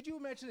 Could you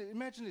imagine it?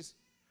 Imagine this.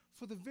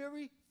 For the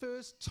very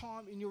first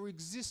time in your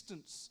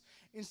existence,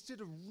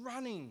 instead of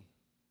running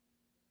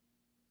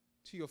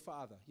to your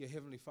Father, your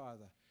Heavenly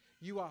Father,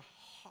 you are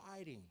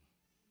hiding.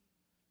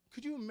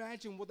 Could you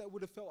imagine what that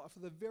would have felt like for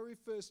the very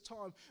first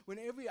time, when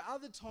every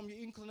other time your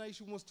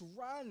inclination was to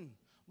run?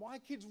 My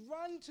kids,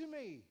 run to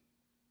me.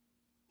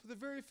 For the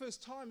very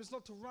first time, it's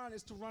not to run,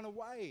 it's to run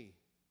away.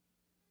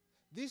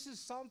 This is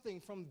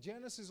something from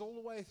Genesis all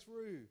the way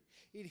through.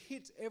 It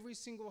hits every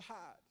single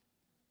heart.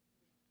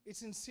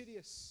 It's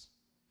insidious.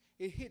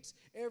 It hits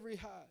every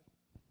heart.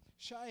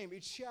 Shame,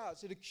 it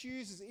shouts, it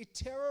accuses, it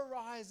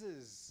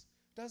terrorizes,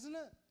 doesn't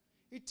it?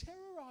 It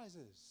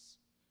terrorizes.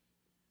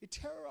 It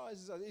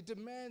terrorizes us. It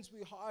demands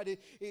we hide.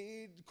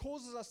 It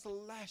causes us to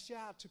lash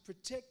out, to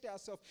protect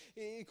ourselves.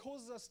 It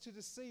causes us to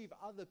deceive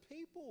other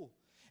people.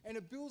 And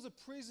it builds a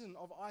prison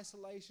of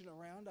isolation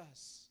around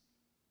us.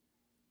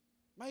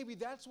 Maybe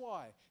that's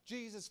why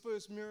Jesus'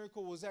 first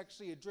miracle was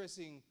actually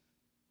addressing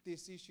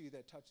this issue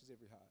that touches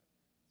every heart.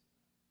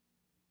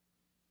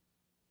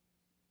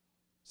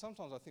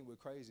 Sometimes I think we're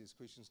crazy as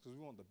Christians because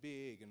we want the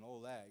big and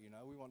all that,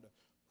 We want the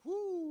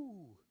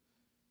whoo.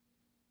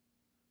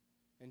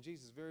 And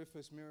Jesus' very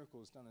first miracle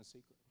was done in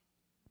secret.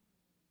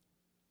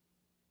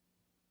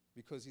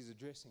 Because he's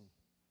addressing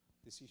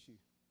this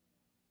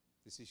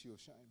issue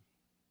of shame.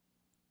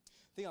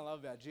 The thing I love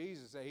about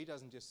Jesus is that he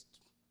doesn't just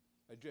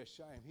address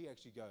shame. He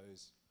actually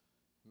goes,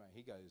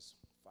 he goes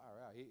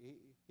far out.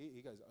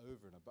 He goes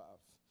over and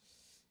above.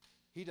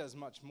 He does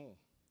much more.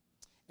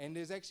 And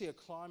there's actually a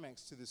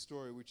climax to this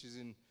story, which is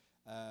in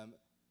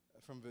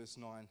from verse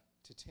 9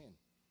 to 10.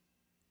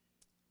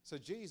 So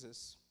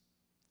Jesus,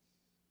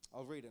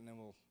 I'll read it and then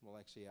we'll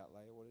actually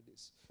outlay what it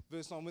is.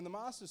 Verse 9, when the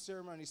master of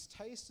ceremonies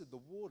tasted the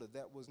water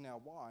that was now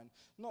wine,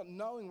 not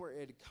knowing where it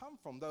had come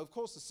from, though of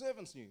course the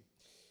servants knew,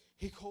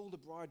 he called the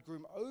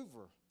bridegroom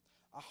over.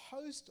 A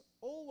host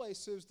always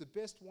serves the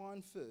best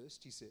wine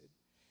first, he said.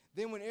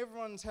 Then when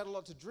everyone's had a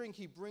lot to drink,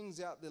 he brings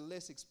out the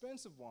less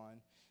expensive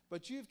wine,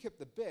 but you've kept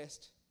the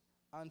best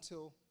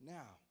until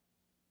now.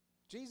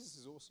 Jesus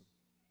is awesome.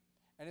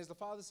 And as the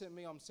Father sent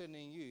me, I'm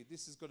sending you.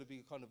 This has got to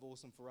be kind of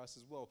awesome for us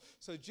as well.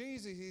 So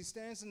Jesus, he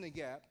stands in the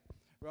gap,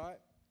 right?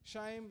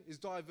 Shame is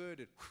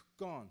diverted,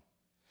 gone.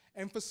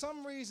 And for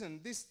some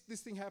reason, this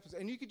thing happens.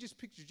 And you could just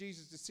picture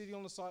Jesus just sitting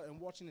on the side and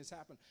watching this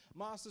happen.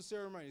 Master of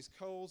ceremonies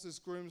calls this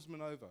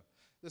groomsman over.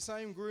 The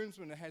same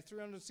groomsman that had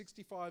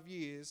 365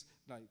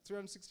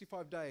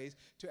 days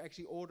to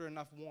actually order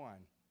enough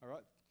wine, all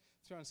right?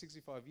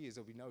 365 years,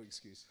 there'll be no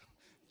excuse.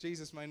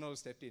 Jesus may not have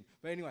stepped in.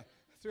 But anyway,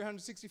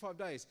 365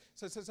 days.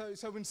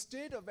 So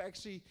instead of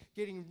actually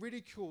getting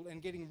ridiculed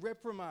and getting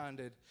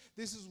reprimanded,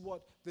 this is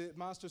what the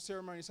master of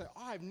ceremony say,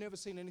 I've never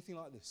seen anything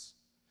like this.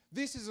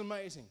 This is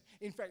amazing.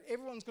 In fact,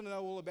 everyone's going to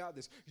know all about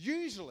this.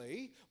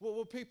 Usually,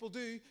 what people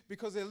do,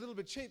 because they're a little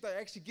bit cheap, they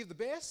actually give the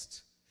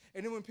best.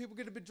 And then when people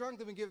get a bit drunk,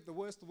 then we give it the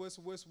worst,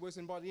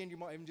 and by the end you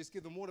might even just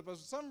give them water. But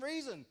for some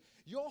reason,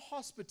 your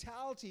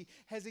hospitality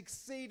has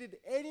exceeded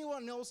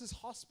anyone else's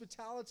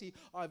hospitality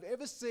I've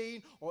ever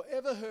seen or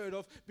ever heard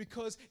of,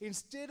 because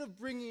instead of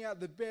bringing out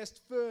the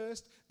best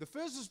first, the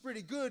first was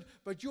pretty good,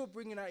 but you're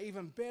bringing out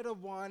even better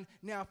one.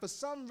 Now, for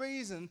some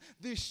reason,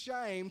 this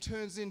shame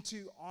turns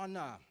into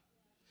honor.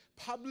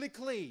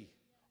 Publicly,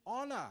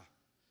 honor.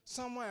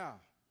 Somewhere,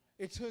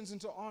 it turns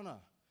into honor.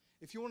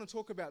 If you want to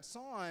talk about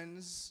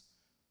signs,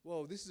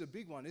 well, this is a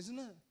big one, isn't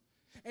it?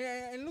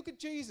 And look at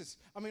Jesus.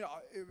 I mean,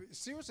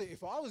 seriously,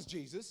 if I was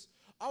Jesus,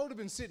 I would have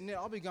been sitting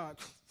there, I'd be going, look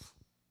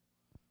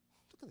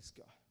at this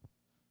guy.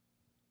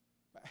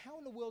 But how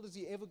in the world is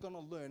he ever going to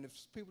learn if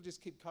people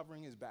just keep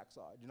covering his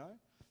backside, you know?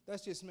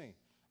 That's just me.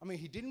 I mean,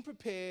 he didn't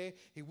prepare,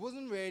 he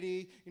wasn't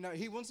ready, you know,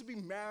 he wants to be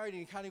married and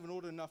he can't even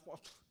order enough.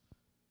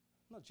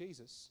 Not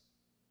Jesus.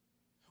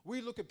 We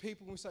look at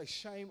people and we say,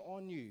 shame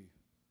on you.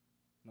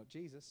 Not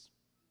Jesus.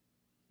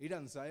 He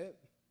doesn't say it.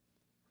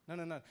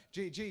 No.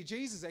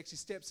 Jesus actually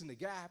steps in the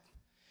gap,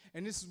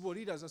 and this is what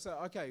he does. I say,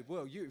 okay,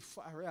 well, you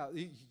far out.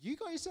 You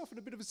got yourself in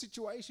a bit of a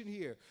situation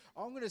here.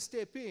 I'm going to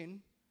step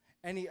in,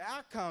 and the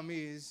outcome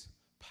is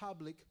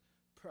public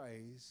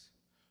praise,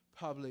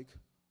 public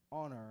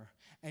honor.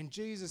 And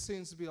Jesus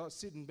seems to be like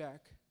sitting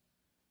back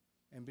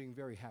and being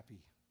very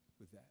happy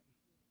with that.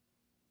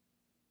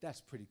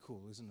 That's pretty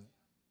cool, isn't it?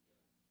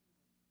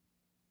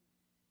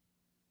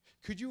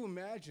 Could you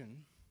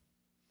imagine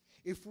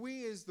if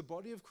we as the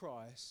body of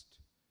Christ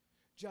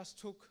just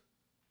took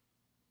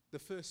the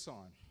first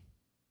sign,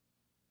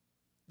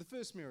 the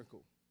first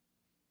miracle,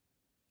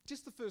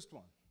 just the first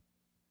one,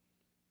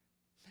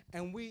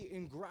 and we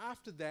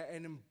engrafted that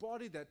and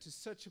embodied that to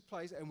such a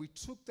place, and we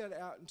took that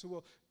out into the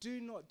world? Do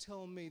not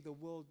tell me the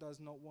world does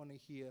not want to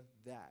hear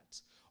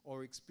that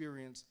or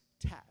experience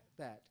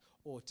that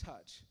or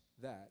touch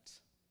that.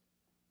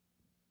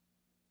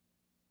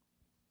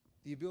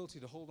 The ability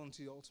to hold on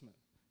to the ultimate,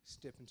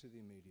 step into the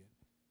immediate.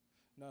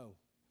 No,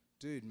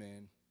 dude,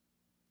 man,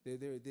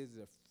 there's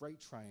a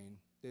freight train.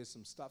 There's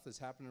some stuff that's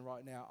happening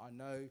right now. I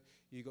know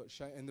you got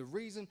shame. And the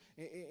reason,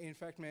 in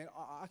fact, man,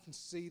 I can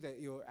see that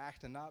you're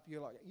acting up.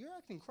 You're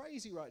acting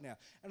crazy right now.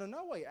 And I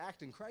know why you're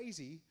acting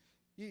crazy.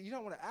 You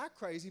don't want to act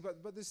crazy,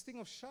 but this thing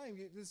of shame,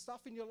 there's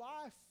stuff in your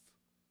life.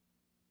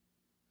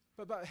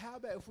 But how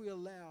about if we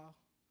allow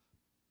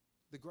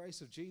the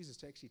grace of Jesus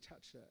to actually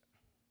touch that?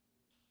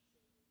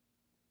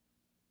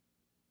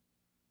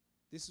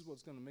 This is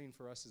what's going to mean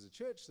for us as a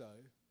church, though.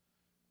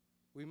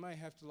 We may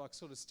have to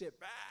sort of step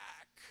back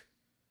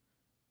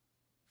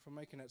from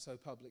making that so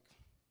public.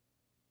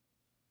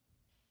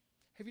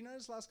 Have you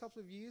noticed the last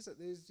couple of years that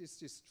there's just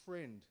this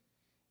trend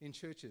in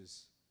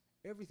churches?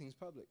 Everything's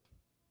public.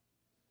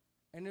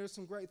 And there are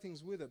some great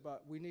things with it,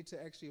 but we need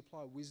to actually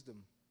apply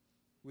wisdom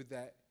with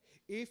that.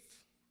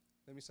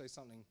 Let me say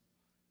something,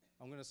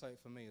 I'm going to say it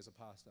for me as a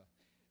pastor.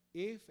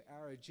 If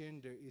our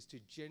agenda is to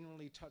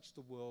generally touch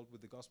the world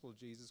with the gospel of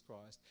Jesus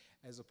Christ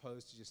as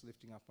opposed to just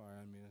lifting up our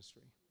own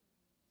ministry.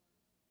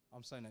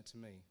 I'm saying that to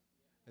me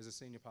as a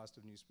senior pastor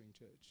of New Spring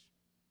Church.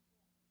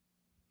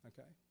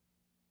 Okay?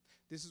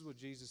 This is what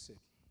Jesus said.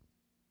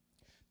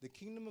 The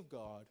kingdom of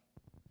God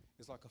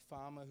is like a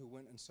farmer who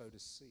went and sowed a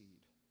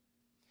seed.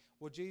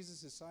 What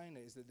Jesus is saying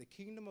is that the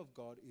kingdom of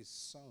God is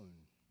sown.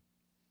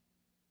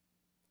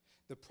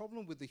 The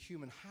problem with the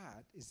human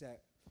heart is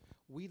that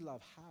we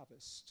love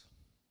harvest.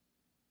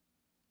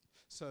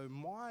 So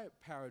my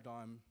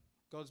paradigm,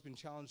 God's been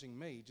challenging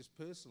me just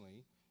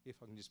personally, if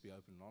I can just be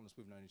open and honest,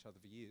 we've known each other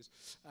for years.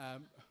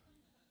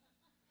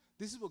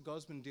 This is what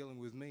God's been dealing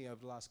with me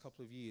over the last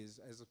couple of years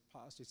as a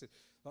pastor. He said,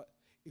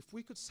 if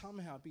we could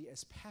somehow be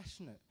as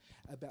passionate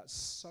about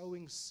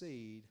sowing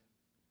seed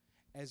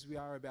as we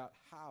are about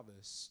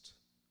harvest,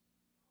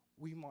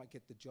 we might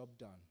get the job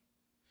done.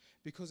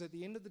 Because at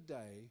the end of the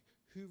day,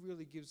 who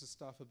really gives a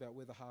stuff about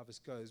where the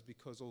harvest goes,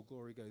 because all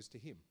glory goes to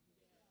Him,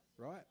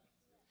 right?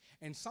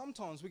 And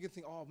sometimes we can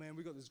think, oh man,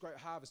 we got this great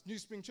harvest, New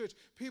Spring Church,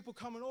 people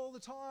coming all the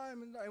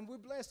time, and we're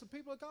blessed, and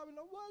people are coming,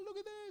 oh, wow, look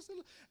at this.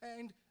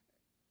 And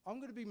I'm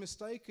going to be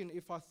mistaken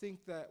if I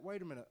think that,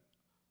 wait a minute,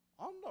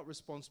 I'm not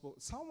responsible.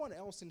 Someone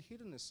else in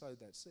hiddenness sowed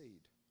that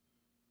seed.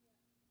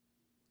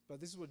 But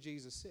this is what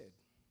Jesus said.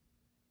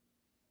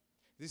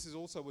 This is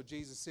also what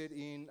Jesus said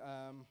in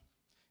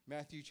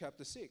Matthew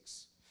chapter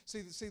 6.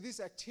 See this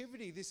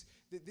activity,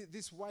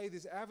 this way,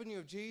 this avenue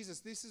of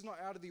Jesus, this is not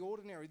out of the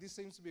ordinary. This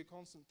seems to be a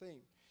constant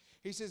theme.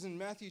 He says in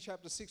Matthew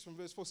chapter 6 from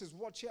verse 4, says,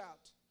 watch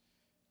out.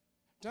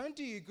 Don't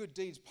do your good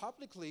deeds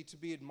publicly to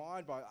be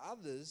admired by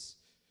others,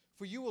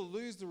 for you will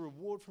lose the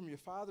reward from your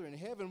Father in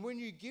heaven. When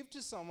you give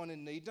to someone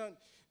in need, don't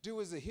do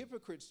as the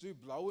hypocrites do,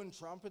 blowing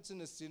trumpets in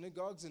the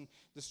synagogues and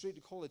the street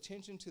to call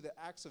attention to their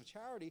acts of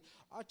charity.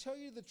 I tell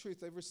you the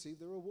truth, they've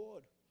received the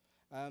reward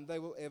they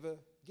will ever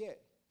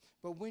get.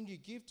 But when you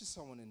give to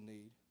someone in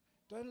need,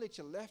 don't let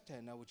your left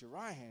hand know what your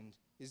right hand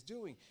is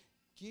doing.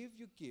 Give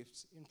your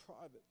gifts in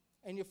private,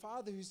 and your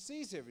Father who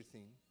sees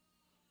everything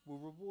will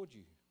reward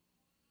you.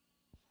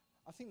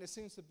 I think there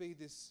seems to be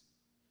this,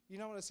 you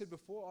know what I said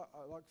before,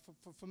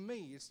 for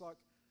me, it's like,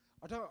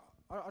 I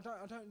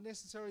don't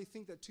necessarily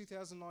think that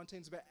 2019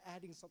 is about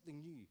adding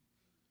something new.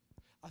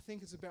 I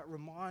think it's about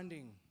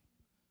reminding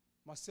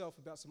myself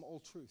about some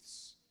old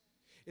truths.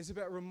 It's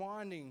about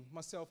reminding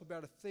myself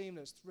about a theme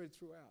that's threaded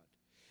throughout.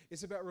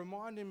 It's about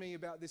reminding me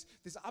about this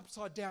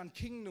upside down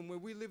kingdom where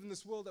we live in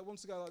this world that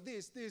wants to go like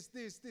this.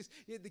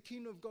 Yet the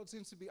kingdom of God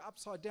seems to be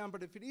upside down.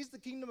 But if it is the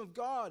kingdom of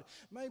God,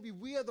 maybe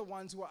we are the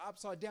ones who are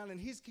upside down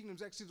and his kingdom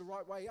is actually the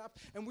right way up.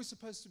 And we're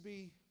supposed to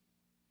be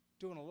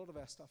doing a lot of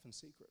our stuff in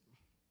secret.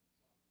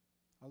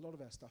 A lot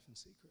of our stuff in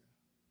secret.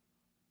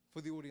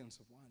 For the audience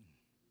of one.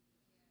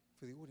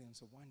 For the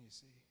audience of one, you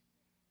see.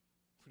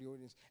 For the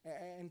audience.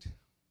 And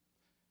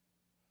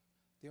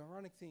the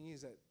ironic thing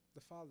is that the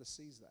Father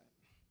sees that.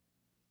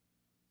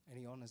 And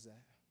he honors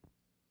that.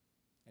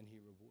 And he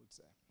rewards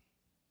that.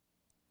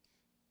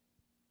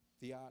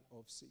 The art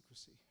of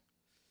secrecy.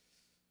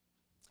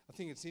 I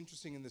think it's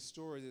interesting in this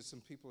story that some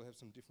people have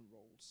some different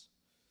roles.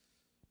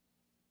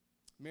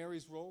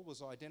 Mary's role was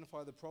to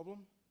identify the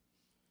problem.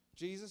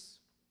 Jesus,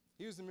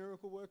 he was the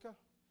miracle worker.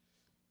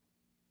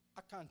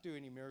 I can't do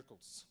any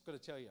miracles, got to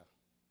tell you.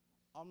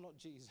 I'm not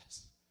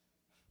Jesus.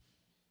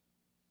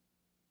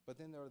 But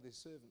then there are the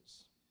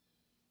servants.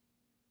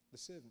 The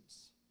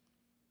servants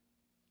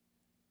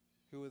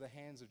who are the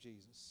hands of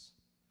Jesus,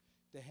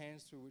 the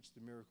hands through which the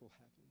miracle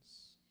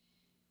happens.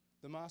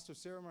 The master of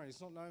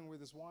ceremonies not knowing where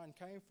this wine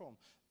came from,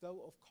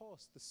 though of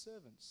course the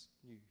servants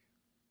knew.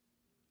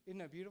 Isn't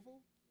that beautiful?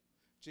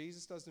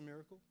 Jesus does the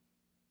miracle.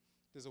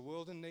 There's a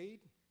world in need.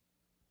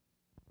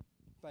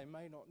 They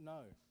may not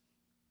know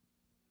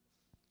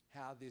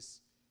how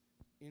this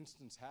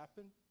instance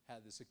happened, how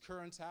this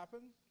occurrence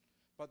happened,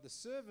 but the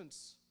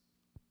servants,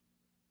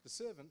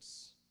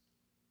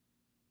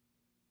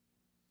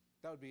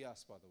 that would be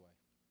us, by the way.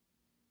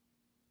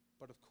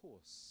 But of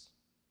course,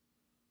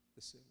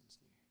 the servants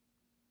knew.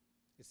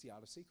 It's the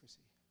art of secrecy.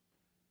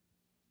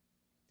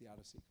 The art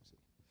of secrecy.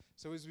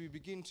 So as we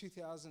begin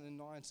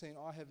 2019,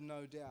 I have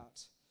no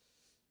doubt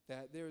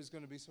that there is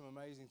going to be some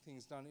amazing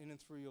things done in and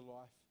through your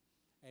life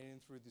and in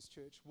and through this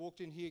church.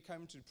 Walked in here,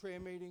 came to the prayer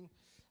meeting,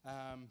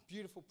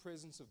 beautiful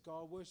presence of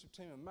God, worship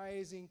team,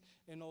 amazing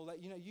and all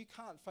that. You know, you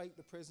can't fake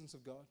the presence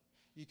of God.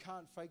 You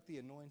can't fake the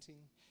anointing.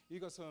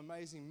 You've got some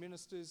amazing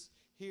ministers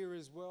here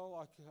as well.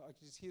 I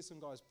could just hear some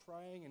guys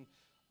praying and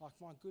like,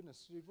 my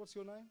goodness, dude, what's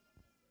your name?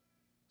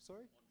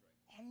 Sorry?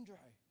 Andre.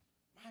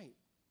 Mate,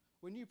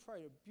 when you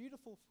prayed, a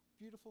beautiful,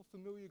 beautiful,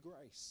 familiar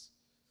grace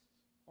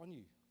on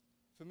you.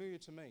 Familiar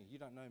to me. You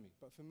don't know me,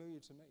 but familiar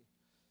to me.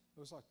 It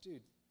was like,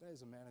 dude,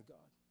 there's a man of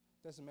God.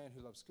 There's a man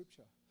who loves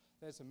Scripture.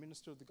 There's a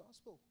minister of the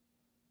gospel.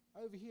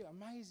 Over here,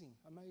 amazing,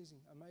 amazing,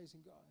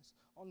 amazing guys.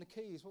 On the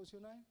keys, what's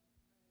your name?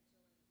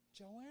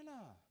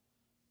 Joanna.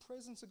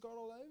 Presence of God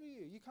all over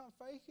you. You can't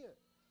fake it.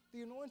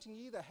 The anointing,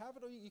 you either have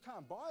it or you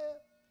can't buy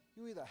it.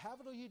 You either have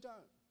it or you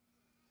don't.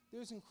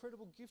 There's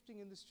incredible gifting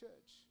in this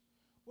church.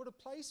 What a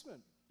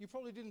placement. You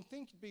probably didn't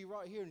think you'd be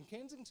right here in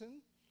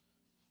Kensington,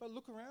 but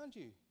look around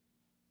you.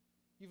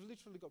 You've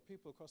literally got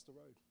people across the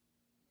road.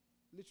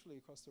 Literally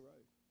across the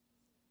road.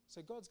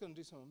 So God's going to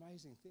do some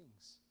amazing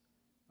things.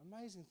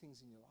 Amazing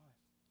things in your life.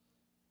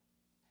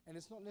 And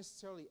it's not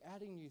necessarily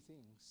adding new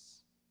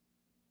things.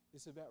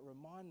 It's about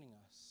reminding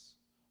us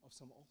of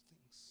some old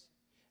things.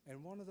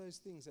 And one of those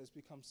things that's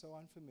become so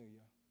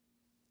unfamiliar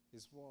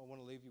is what I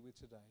want to leave you with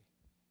today,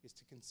 is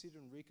to consider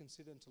and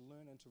reconsider and to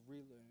learn and to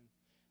relearn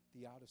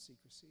the art of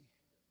secrecy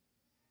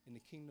in the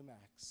kingdom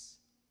acts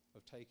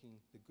of taking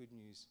the good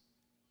news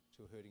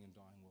to a hurting and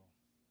dying world.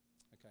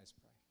 Okay, let's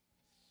pray.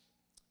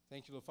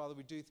 Thank you, Lord. Father,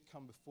 we do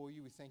come before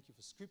you. We thank you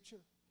for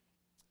Scripture.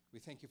 We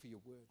thank you for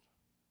your word.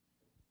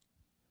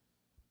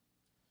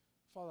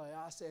 Father,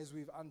 I ask as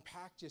we've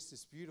unpacked just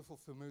this beautiful,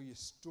 familiar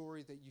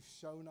story that you've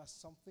shown us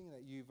something,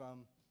 that you've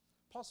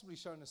possibly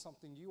shown us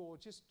something new, or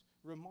just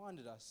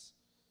reminded us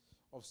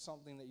of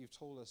something that you've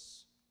told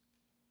us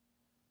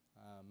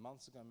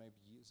months ago, maybe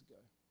years ago.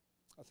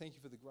 I thank you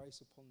for the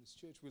grace upon this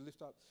church. We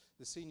lift up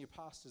the senior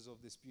pastors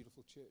of this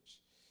beautiful church,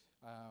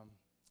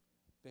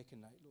 Beck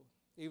and Nate, Lord.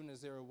 Even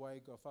as they're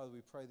away, God, Father,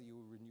 we pray that you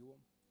will renew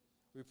them.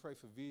 We pray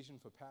for vision,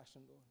 for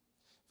passion, Lord.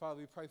 Father,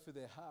 we pray for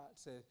their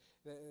hearts, that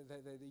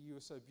you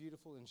are so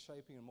beautiful in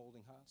shaping and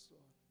molding hearts,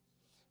 Lord.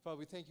 Father,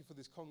 we thank you for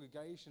this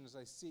congregation as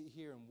they sit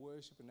here in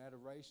worship and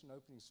adoration,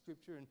 opening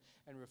Scripture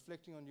and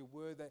reflecting on your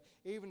word, that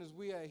even as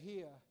we are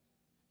here,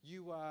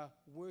 you are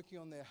working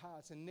on their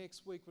hearts. And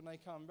next week when they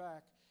come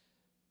back,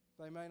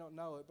 they may not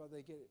know it, but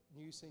they get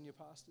new senior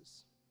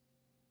pastors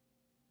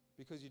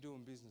because you're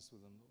doing business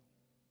with them, Lord.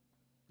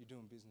 You're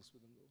doing business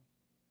with them, Lord.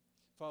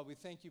 Father, we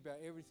thank you about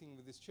everything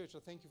with this church. I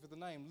thank you for the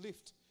name,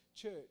 Lift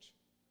Church,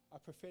 a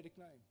prophetic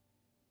name,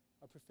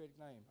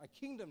 a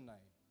kingdom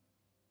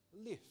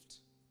name. Lift,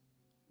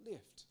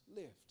 lift,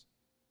 lift.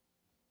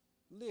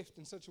 Lift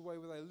in such a way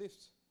where they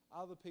lift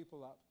other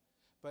people up,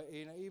 but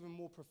in an even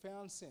more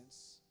profound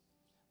sense,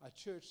 a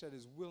church that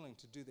is willing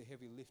to do the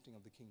heavy lifting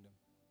of the kingdom.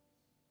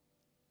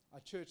 A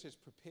church that's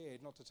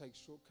prepared not to take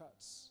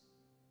shortcuts.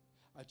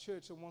 A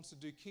church that wants to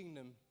do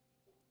kingdom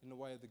in the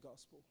way of the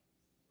gospel.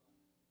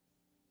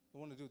 They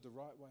want to do it the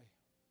right way.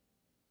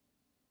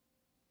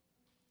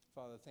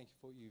 Father, thank you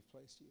for what you've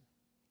placed here.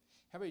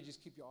 How about you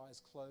just keep your eyes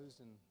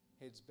closed and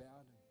heads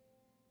bowed?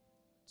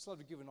 Just love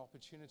to give an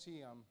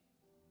opportunity.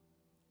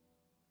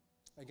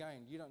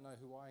 Again, you don't know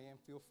who I am.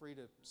 Feel free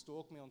to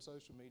stalk me on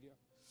social media.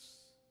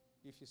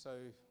 If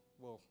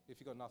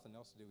you've got nothing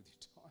else to do with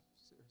your time,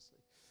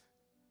 seriously.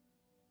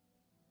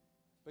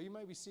 But you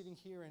may be sitting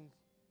here and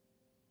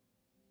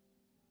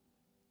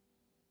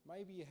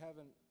maybe you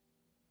haven't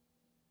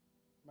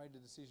made the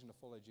decision to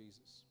follow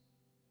Jesus.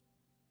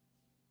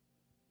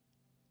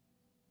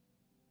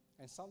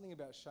 And something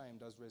about shame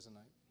does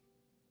resonate.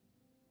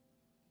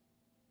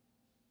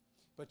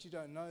 But you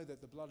don't know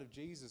that the blood of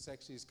Jesus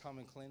actually has come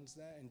and cleansed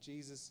that, and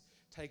Jesus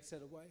takes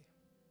that away.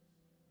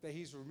 That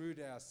he's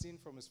removed our sin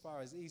from as far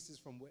as east is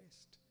from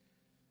west.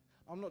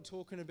 I'm not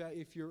talking about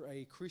if you're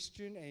a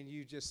Christian and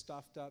you just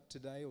stuffed up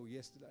today or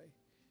yesterday.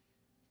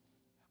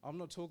 I'm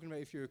not talking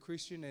about if you're a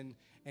Christian and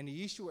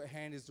the issue at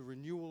hand is the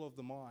renewal of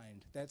the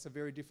mind. That's a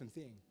very different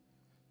thing.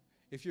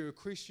 If you're a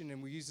Christian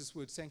and we use this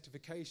word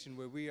sanctification,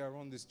 where we are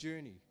on this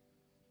journey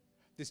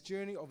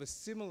of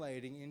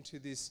assimilating into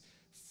this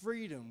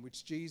freedom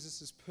which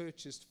Jesus has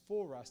purchased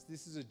for us.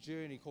 This is a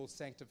journey called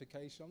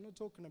sanctification. I'm not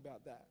talking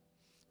about that,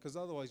 because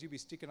otherwise you'd be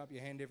sticking up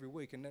your hand every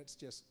week, and that's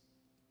just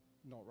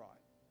not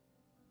right.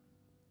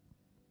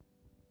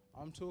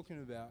 I'm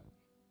talking about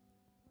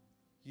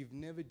you've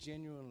never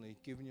genuinely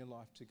given your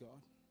life to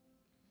God.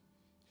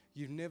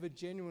 You've never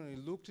genuinely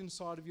looked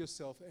inside of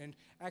yourself and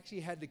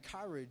actually had the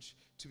courage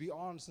to be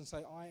honest and say,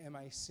 I am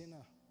a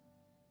sinner.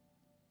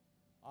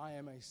 I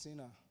am a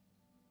sinner.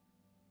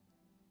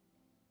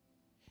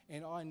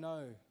 And I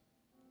know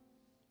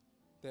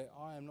that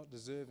I am not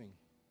deserving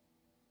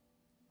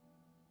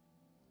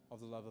of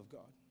the love of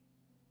God.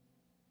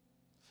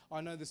 I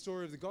know the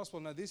story of the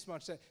gospel. I know this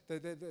much,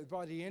 that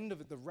by the end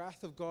of it, the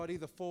wrath of God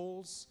either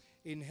falls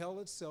in hell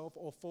itself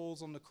or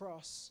falls on the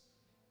cross.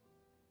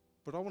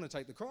 But I want to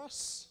take the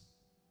cross.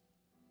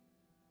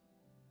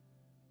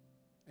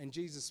 And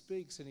Jesus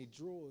speaks and he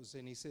draws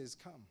and he says,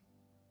 come.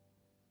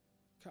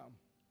 Come.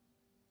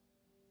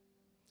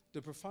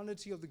 The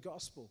profundity of the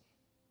gospel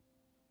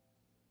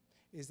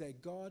is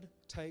that God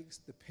takes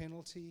the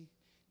penalty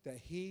that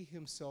he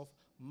himself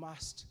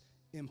must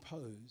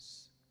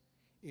impose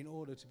in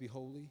order to be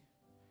holy,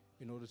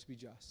 in order to be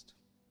just.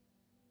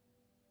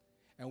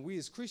 And we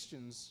as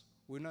Christians,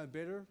 we're no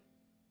better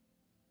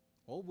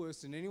or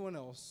worse than anyone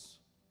else.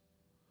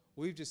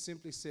 We've just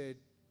simply said,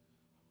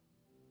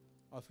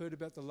 I've heard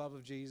about the love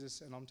of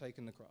Jesus and I'm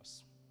taking the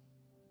cross.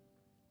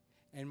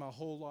 And my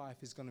whole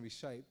life is going to be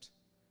shaped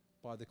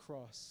by the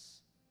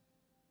cross.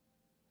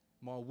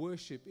 My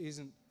worship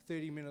isn't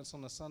 30 minutes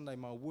on a Sunday.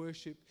 My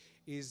worship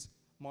is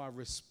my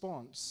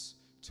response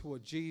to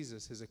what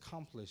Jesus has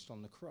accomplished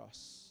on the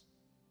cross.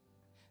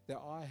 That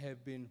I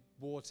have been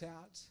bought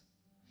out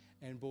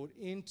and brought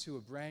into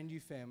a brand new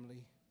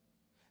family,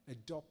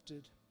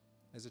 adopted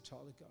as a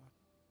child of God.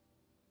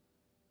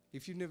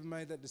 If you've never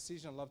made that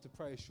decision, I'd love to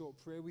pray a short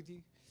prayer with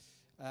you.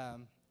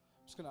 I'm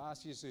just going to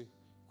ask you to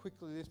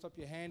quickly lift up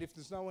your hand. If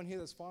there's no one here,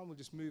 that's fine. We'll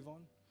just move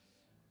on.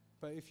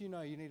 But if you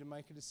know you need to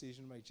make a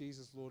decision, make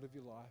Jesus Lord of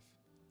your life,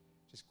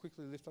 just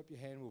quickly lift up your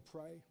hand. We'll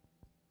pray.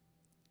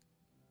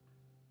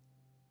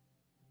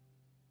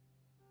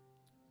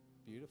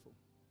 Beautiful.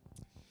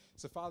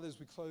 So, Father, as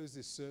we close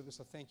this service,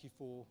 I thank you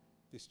for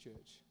this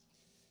church.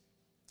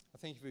 I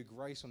thank you for your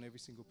grace on every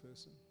single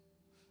person.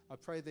 I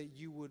pray that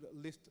you would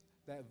lift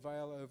that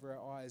veil over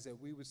our eyes, that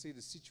we would see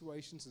the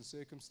situations and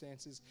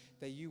circumstances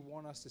that you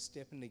want us to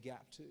step in the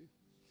gap to.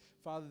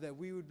 Father, that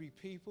we would be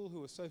people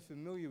who are so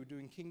familiar with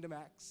doing kingdom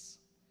acts,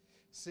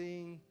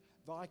 seeing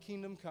thy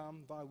kingdom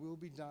come, thy will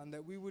be done,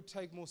 that we would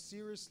take more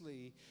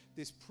seriously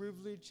this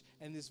privilege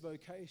and this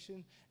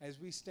vocation as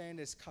we stand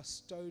as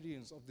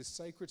custodians of this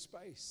sacred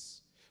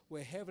space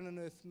where heaven and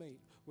earth meet,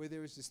 where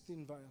there is this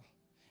thin veil,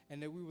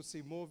 and that we will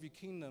see more of your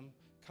kingdom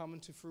come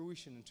into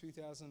fruition in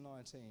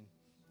 2019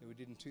 than we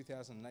did in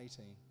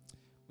 2018.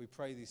 We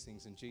pray these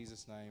things in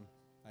Jesus' name.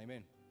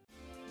 Amen.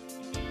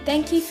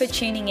 Thank you for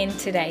tuning in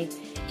today.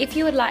 If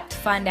you would like to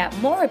find out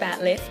more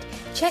about Lift,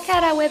 check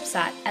out our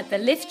website at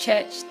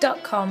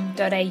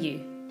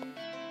theliftchurch.com.au.